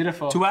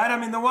 Beautiful. To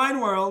Adam in the wine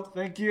world.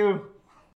 Thank you.